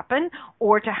have happen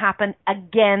or to happen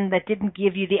again that didn't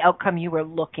give you the outcome you were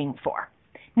looking for.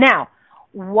 Now,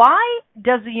 why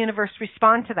does the universe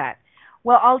respond to that?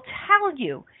 Well, I'll tell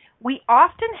you, we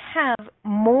often have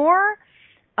more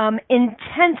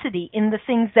intensity in the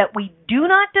things that we do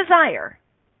not desire.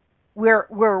 We're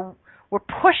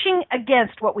pushing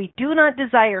against what we do not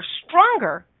desire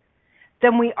stronger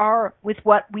than we are with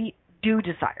what we do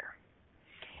desire.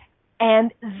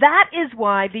 And that is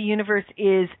why the universe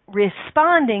is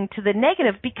responding to the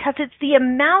negative, because it's the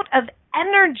amount of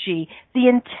energy, the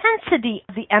intensity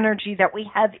of the energy that we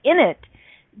have in it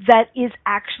that is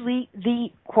actually the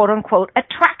quote-unquote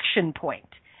attraction point.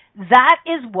 That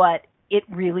is what it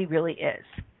really, really is.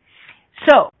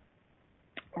 So,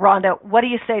 Rhonda, what do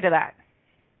you say to that?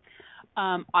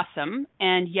 Awesome.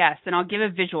 And yes, and I'll give a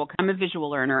visual. I'm a visual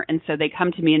learner, and so they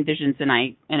come to me in visions, and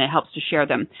it helps to share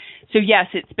them. So yes,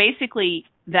 it's basically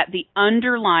that the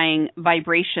underlying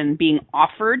vibration being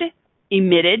offered,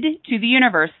 emitted to the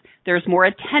universe, there's more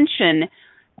attention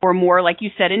or more, like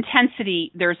you said,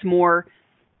 intensity. There's more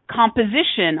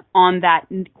composition on that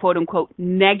quote unquote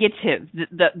negative,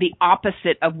 the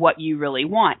opposite of what you really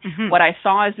want. Mm-hmm. What I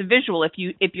saw as a visual, if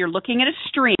you're looking at a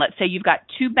stream, let's say you've got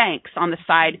 2 banks on the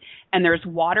side and there's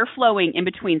water flowing in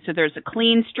between, so there's a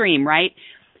clean stream, right?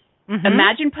 Mm-hmm.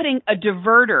 Imagine putting a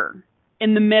diverter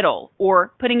in the middle,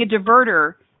 or putting a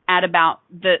diverter at about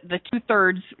the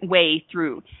 2/3 way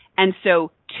through. And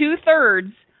so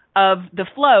 2/3 of the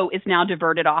flow is now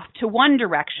diverted off to one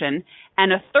direction,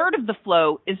 and 1/3 of the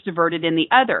flow is diverted in the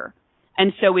other.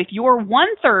 And so if your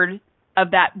 1/3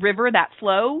 of that river, that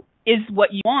flow, is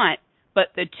what you want,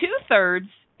 but the 2/3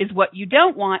 is what you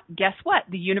don't want, guess what?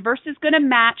 The universe is going to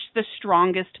match the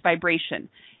strongest vibration,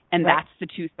 and right. That's the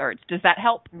 2/3. Does that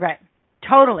help? Right.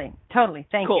 Totally.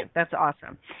 Thank you. That's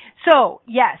awesome. So,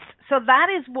 yes. So that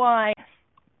is why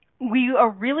we are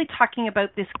really talking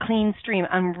about this clean stream.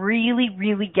 I'm really,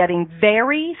 really getting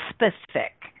very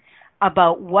specific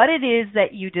about what it is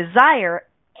that you desire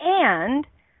and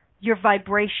your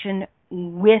vibration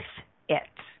with it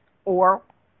or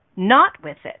not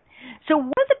with it. So one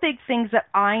of the big things that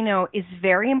I know is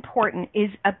very important is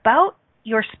about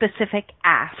your specific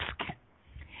ask.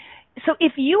 So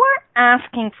if you are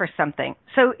asking for something,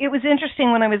 so it was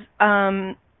interesting when I was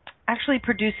actually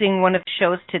producing one of the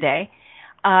shows today,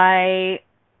 I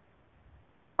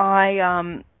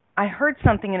heard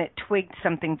something and it twigged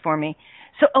something for me.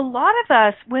 So a lot of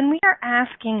us, when we are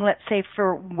asking, let's say,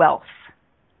 for wealth,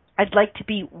 I'd like to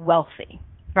be wealthy,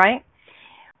 right?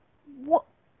 What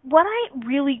I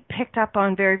really picked up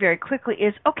on very, very quickly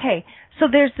is, okay, so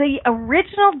there's the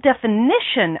original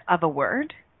definition of a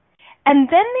word, and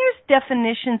then there's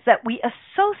definitions that we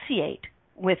associate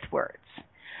with words.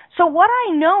 So what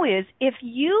I know is if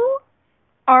you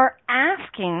are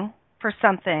asking for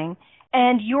something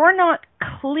and you're not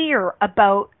clear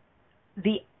about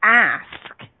the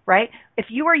ask, right? If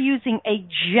you are using a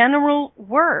general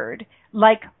word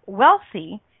like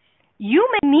wealthy, you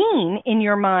may mean in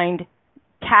your mind,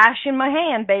 cash in my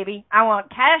hand, baby. I want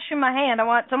cash in my hand. I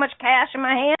want so much cash in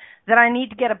my hand that I need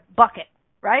to get a bucket,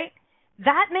 right?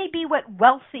 That may be what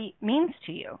wealthy means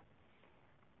to you.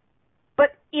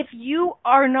 But if you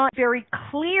are not very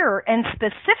clear and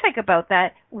specific about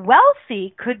that,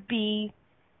 wealthy could be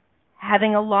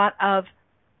having a lot of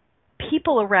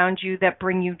people around you that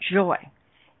bring you joy.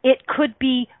 It could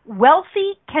be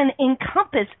wealthy can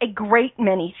encompass a great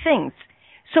many things.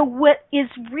 So what is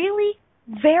really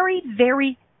very,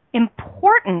 very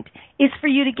important is for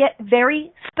you to get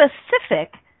very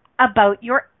specific about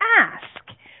your ask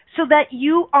so that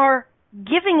you are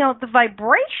giving out the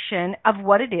vibration of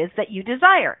what it is that you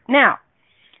desire. Now,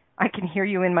 I can hear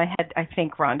you in my head, I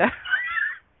think, Rhonda.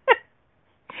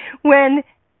 When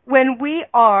we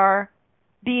are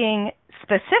being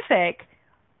specific,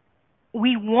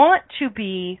 we want to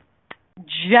be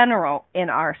general in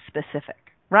our specific,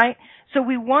 right? So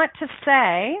we want to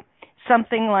say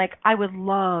something like, I would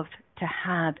love to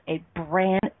have a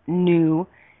brand new,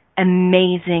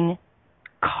 amazing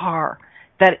car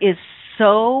that is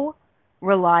so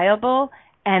reliable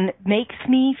and makes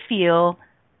me feel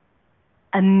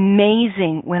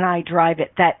amazing when I drive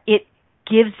it, that it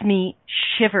gives me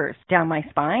shivers down my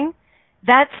spine.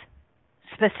 That's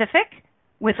specific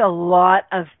with a lot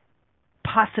of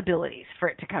possibilities for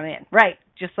it to come in. Right,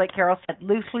 just like Carol said,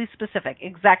 loosely specific,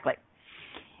 exactly.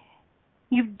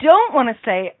 You don't want to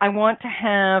say, I want to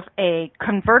have a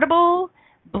convertible,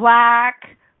 black,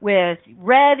 with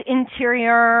red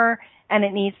interior, and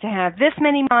it needs to have this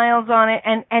many miles on it,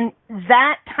 and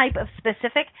that type of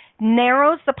specific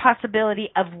narrows the possibility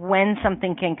of when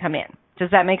something can come in. Does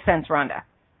that make sense, Rhonda?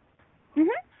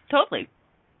 Totally.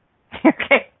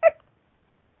 Okay.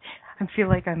 I feel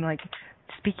like I'm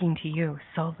speaking to you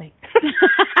solely.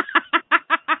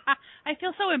 I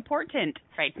feel so important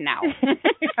right now.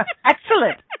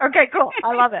 Excellent. Okay, cool.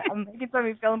 I love it. I'm making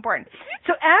somebody feel important.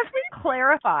 So as we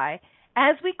clarify,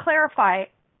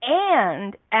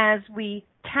 and as we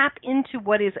tap into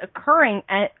what is occurring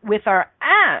with our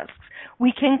asks,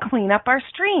 we can clean up our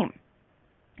stream.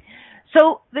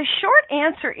 So the short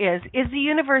answer is the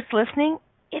universe listening?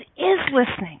 It is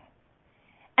listening.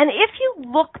 And if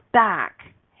you look back,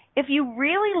 if you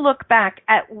really look back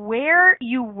at where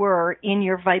you were in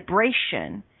your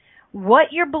vibration,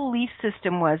 what your belief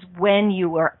system was when you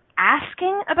were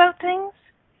asking about things,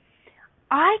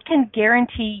 I can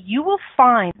guarantee you will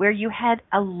find where you had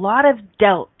a lot of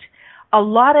doubt, a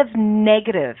lot of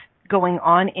negative going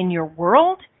on in your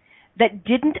world that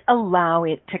didn't allow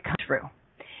it to come true.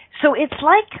 So it's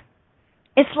like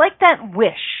that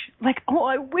wish, like, oh,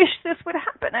 I wish this would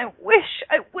happen. I wish.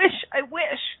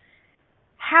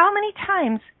 How many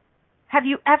times have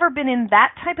you ever been in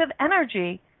that type of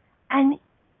energy and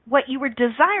what you were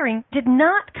desiring did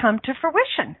not come to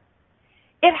fruition?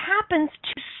 It happens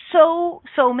to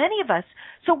so many of us.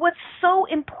 So what's so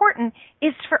important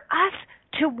is for us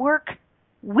to work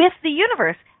with the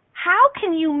universe. How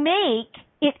can you make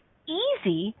it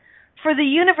easy for the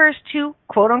universe to,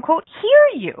 quote unquote,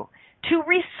 hear you, to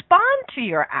respond to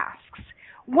your asks?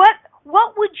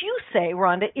 What would you say,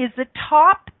 Rhonda, is the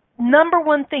top number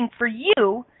one thing for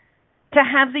you to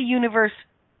have the universe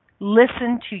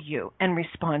listen to you and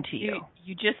respond to you?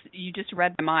 You just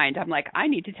read my mind. I'm like, I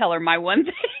need to tell her my one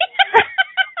thing.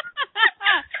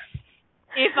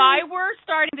 If I were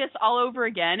starting this all over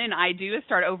again, and I do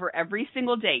start over every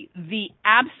single day, the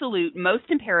absolute most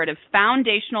imperative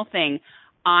foundational thing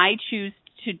I choose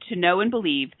to know and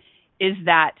believe is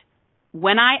that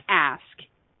when I ask,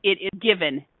 it is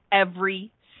given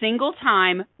every single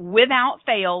time without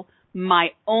fail. My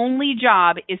only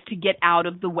job is to get out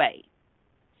of the way.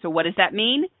 So what does that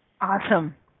mean?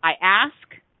 Awesome. I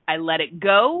ask, I let it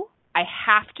go. I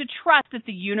have to trust that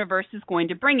the universe is going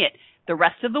to bring it. The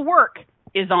rest of the work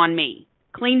is on me.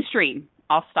 Clean stream.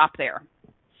 I'll stop there.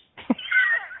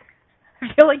 I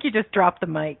feel like you just dropped the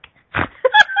mic.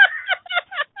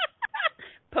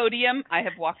 Podium, I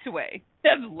have walked away.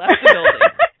 I've left the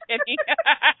building.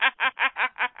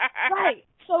 Right.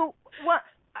 So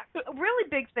a really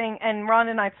big thing, and Ron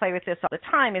and I play with this all the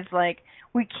time, is like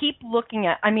we keep looking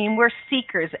at, we're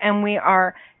seekers, and we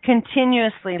are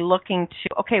continuously looking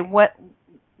to, okay,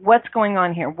 what's going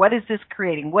on here? What is this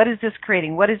creating? What is this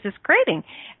creating? What is this creating?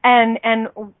 And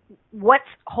what's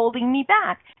holding me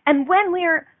back? And when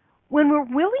we're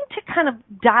willing to kind of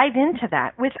dive into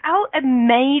that without a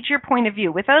major point of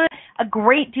view, without a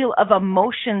great deal of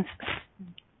emotions,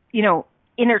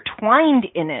 intertwined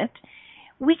in it,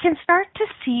 we can start to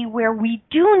see where we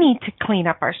do need to clean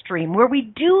up our stream, where we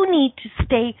do need to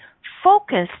stay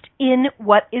focused in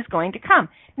what is going to come.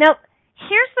 Now,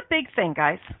 here's the big thing,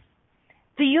 guys.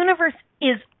 The universe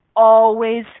is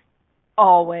always,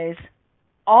 always,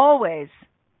 always,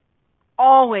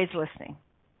 always listening.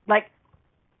 Like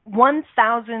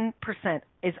 1,000%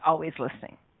 is always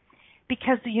listening,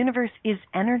 because the universe is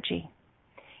energy.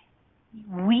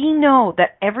 We know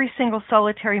that every single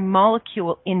solitary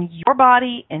molecule in your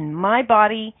body, in my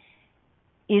body,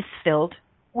 is filled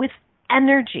with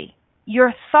energy.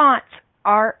 Your thoughts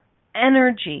are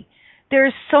energy. There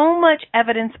is so much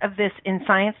evidence of this in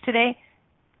science today.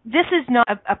 This is not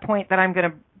a point that I'm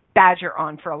going to badger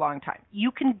on for a long time.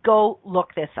 You can go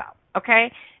look this up,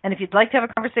 okay? And if you'd like to have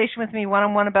a conversation with me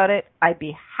one-on-one about it, I'd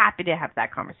be happy to have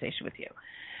that conversation with you.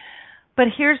 But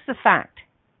here's the fact,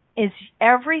 is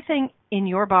everything in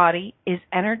your body is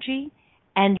energy,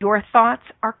 and your thoughts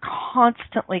are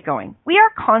constantly going. We are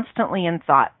constantly in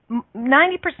thought.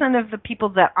 90% of the people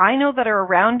that I know that are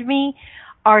around me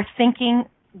are thinking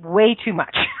way too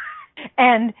much.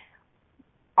 And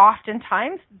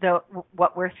oftentimes,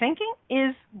 what we're thinking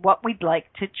is what we'd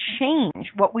like to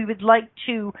change, what we would like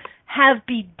to have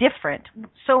be different.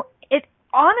 So it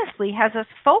honestly has us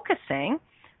focusing,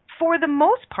 for the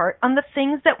most part, on the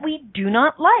things that we do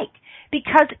not like.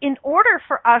 Because in order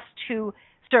for us to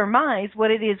surmise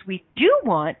what it is we do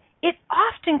want, it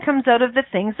often comes out of the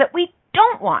things that we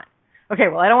don't want. Okay,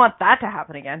 well, I don't want that to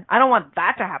happen again. I don't want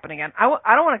that to happen again. I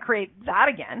don't want to create that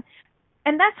again.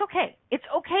 And that's okay. It's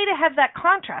okay to have that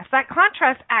contrast. That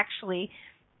contrast actually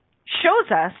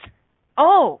shows us,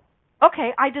 oh,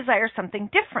 okay, I desire something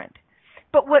different.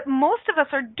 But what most of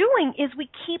us are doing is we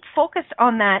keep focused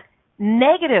on that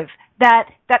negative, that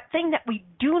thing that we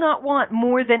do not want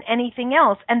more than anything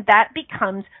else, and that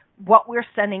becomes what we're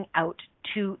sending out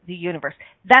to the universe.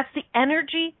 That's the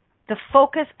energy, the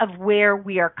focus of where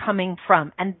we are coming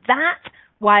from. And that's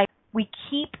why we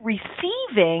keep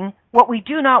receiving what we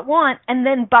do not want and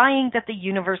then buying that the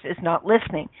universe is not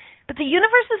listening. But the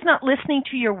universe is not listening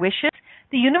to your wishes.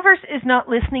 The universe is not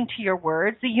listening to your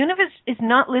words. The universe is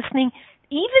not listening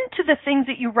even to the things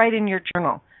that you write in your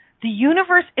journal. The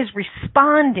universe is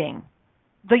responding.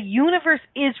 The universe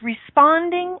is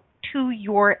responding to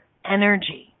your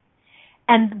energy.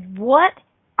 And what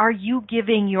are you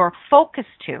giving your focus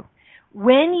to?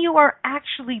 When you are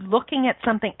actually looking at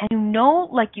something and you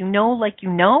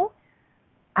know,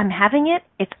 I'm having it,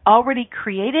 it's already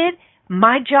created.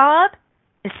 My job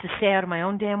is to stay out of my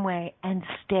own damn way and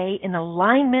stay in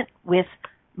alignment with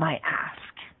my ask.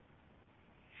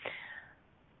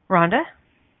 Rhonda?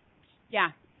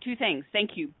 Yeah, two things.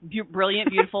 Thank you. Brilliant,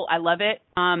 beautiful. I love it.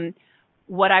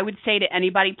 What I would say to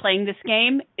anybody playing this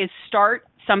game is start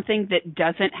something that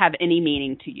doesn't have any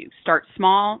meaning to you. Start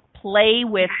small. Play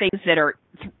with things that are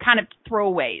kind of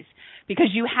throwaways, because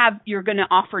you're going to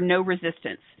offer no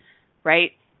resistance,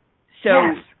 right?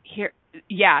 So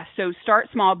so start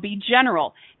small, be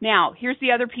general. Now, here's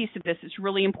the other piece of this. It's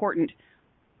really important.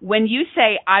 When you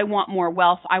say, I want more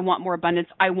wealth, I want more abundance,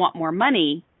 I want more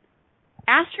money,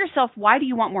 ask yourself, why do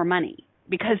you want more money?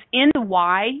 Because in the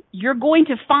why, you're going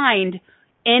to find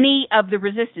any of the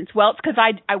resistance. Well, it's because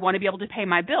I want to be able to pay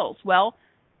my bills. Well,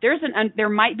 there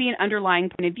might be an underlying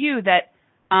point of view that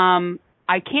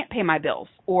I can't pay my bills,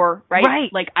 or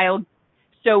right.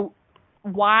 So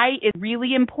why is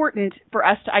really important for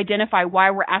us to identify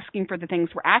why we're asking for the things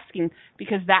we're asking,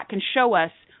 because that can show us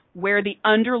where the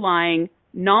underlying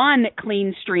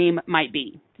non-clean stream might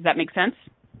be. Does that make sense?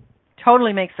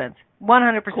 Totally makes sense.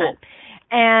 100%. Cool.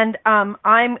 And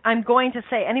I'm going to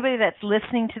say, anybody that's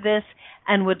listening to this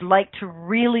and would like to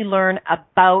really learn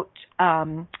about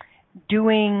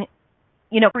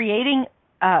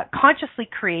consciously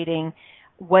creating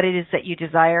what it is that you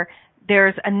desire,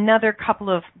 there's another couple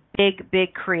of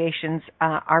big creations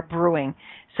are brewing.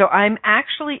 So I'm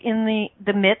actually in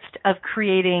the midst of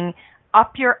creating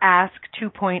Up Your Ask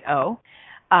 2.0.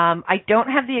 I don't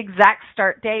have the exact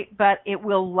start date, but it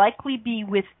will likely be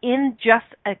within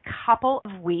just a couple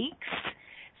of weeks.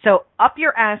 So Up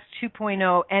Your Ask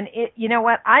 2.0, and you know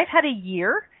what? I've had a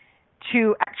year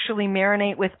to actually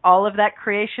marinate with all of that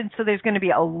creation. So there's going to be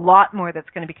a lot more that's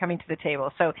going to be coming to the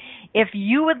table. So if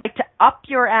you would like to up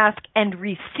your ask and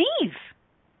receive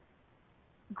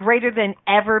greater than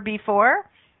ever before,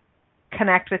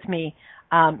 connect with me.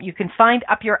 You can find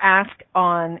Up Your Ask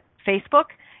on Facebook.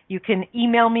 You can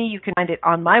email me. You can find it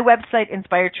on my website,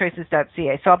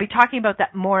 inspiredchoices.ca. So I'll be talking about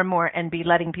that more and more and be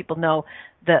letting people know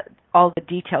all the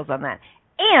details on that.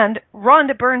 And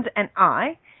Rhonda Burns and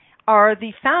I are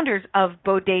the founders of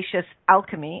Bodacious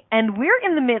Alchemy, and we're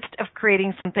in the midst of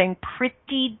creating something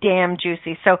pretty damn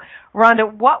juicy. So,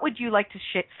 Rhonda, what would you like to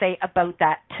say about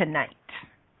that tonight?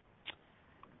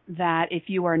 That if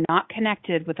you are not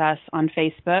connected with us on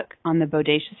Facebook on the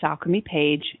Bodacious Alchemy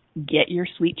page, get your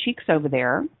sweet cheeks over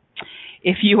there.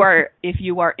 If you are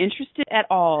interested at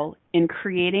all in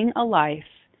creating a life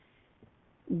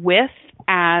with,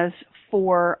 as,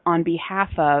 for, on behalf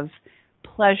of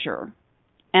pleasure,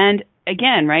 and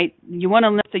again, right, you want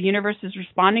to know if the universe is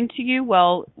responding to you?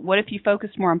 Well, what if you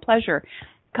focus more on pleasure?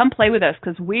 Come play with us,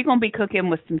 because we're going to be cooking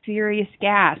with some serious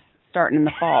gas starting in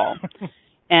the fall.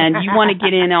 And you want to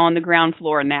get in on the ground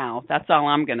floor now. That's all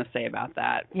I'm going to say about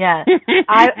that. Yeah.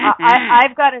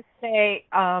 I've got to say,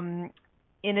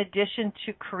 in addition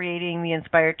to creating the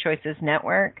Inspired Choices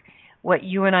Network, what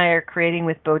you and I are creating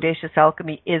with Bodacious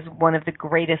Alchemy is one of the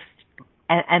greatest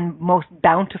and most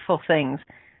bountiful things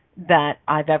that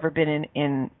I've ever been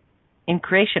in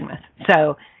creation with.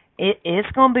 So it is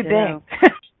going to be big.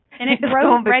 And it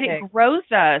grows, right? It grows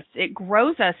us. It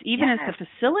grows us, even as the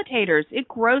facilitators. It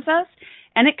grows us,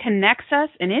 and it connects us,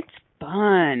 and it's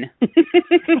fun.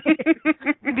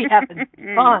 Be having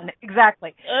fun,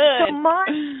 exactly. So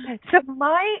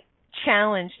my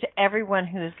challenge to everyone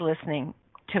who is listening,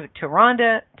 to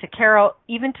Rhonda, to Carol,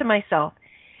 even to myself,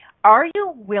 are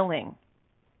you willing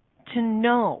to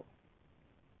know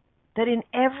that in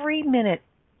every minute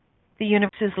the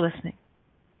universe is listening?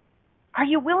 Are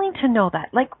you willing to know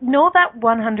that? Like, know that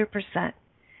 100%.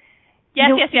 Yes.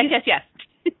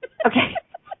 Okay.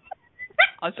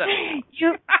 Awesome.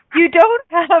 You don't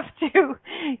have to.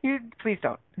 Please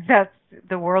don't.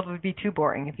 The world would be too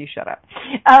boring if you shut up.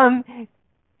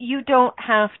 You don't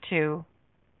have to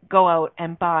go out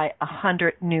and buy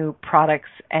 100 new products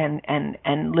and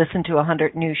listen to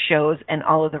 100 new shows and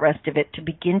all of the rest of it to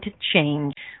begin to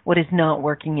change what is not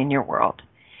working in your world.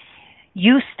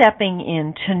 You stepping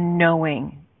into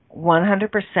knowing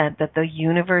 100% that the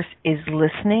universe is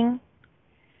listening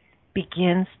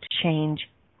begins to change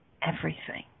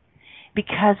everything.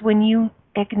 Because when you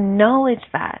acknowledge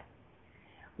that,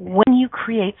 when you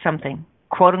create something,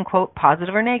 quote unquote,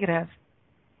 positive or negative,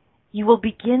 you will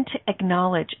begin to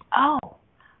acknowledge, oh,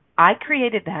 I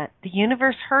created that. The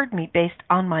universe heard me based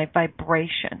on my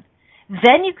vibration.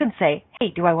 Then you can say,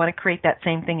 hey, do I want to create that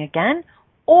same thing again?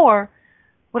 Or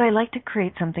would I like to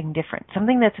create something different,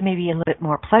 something that's maybe a little bit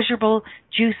more pleasurable,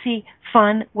 juicy,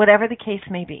 fun, whatever the case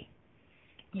may be?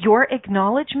 Your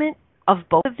acknowledgement of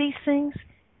both of these things,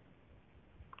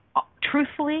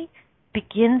 truthfully,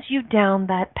 begins you down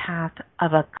that path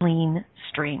of a clean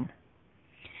stream.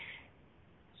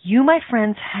 You, my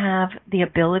friends, have the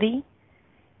ability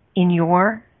in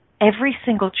your every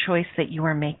single choice that you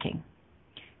are making.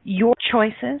 Your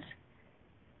choices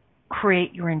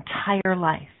create your entire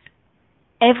life.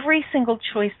 Every single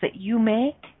choice that you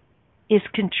make is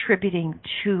contributing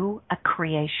to a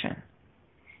creation.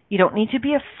 You don't need to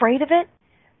be afraid of it,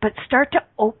 but start to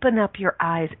open up your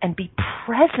eyes and be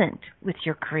present with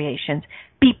your creations.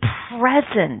 Be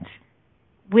present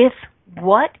with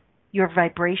what your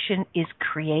vibration is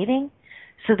creating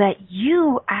so that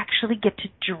you actually get to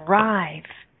drive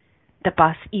the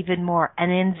bus even more.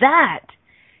 And in that,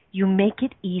 you make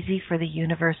it easy for the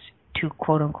universe to,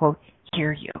 quote unquote,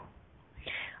 hear you.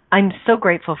 I'm so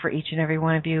grateful for each and every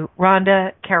one of you.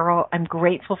 Rhonda, Carol, I'm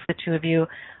grateful for the two of you.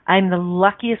 I'm the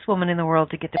luckiest woman in the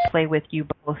world to get to play with you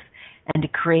both and to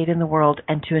create in the world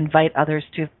and to invite others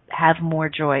to have more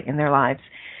joy in their lives.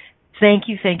 Thank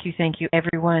you,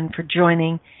 everyone, for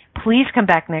joining. Please come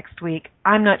back next week.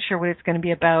 I'm not sure what it's going to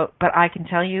be about, but I can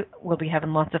tell you we'll be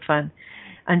having lots of fun.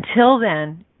 Until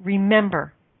then,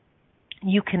 remember,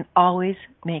 you can always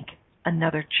make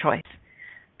another choice.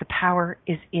 The power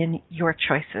is in your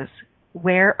choices.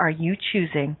 Where are you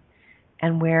choosing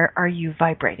and where are you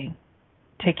vibrating?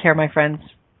 Take care, my friends.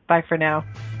 Bye for now.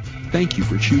 Thank you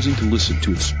for choosing to listen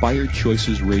to Inspired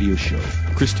Choices Radio Show.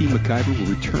 Christine McIver will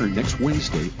return next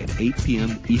Wednesday at 8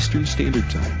 p.m. Eastern Standard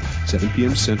Time, 7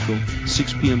 p.m. Central,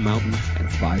 6 p.m. Mountain,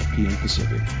 and 5 p.m.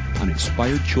 Pacific on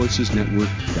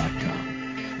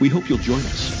InspiredChoicesNetwork.com. We hope you'll join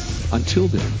us. Until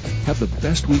then, have the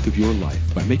best week of your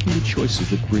life by making the choices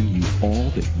that bring you all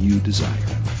that you desire.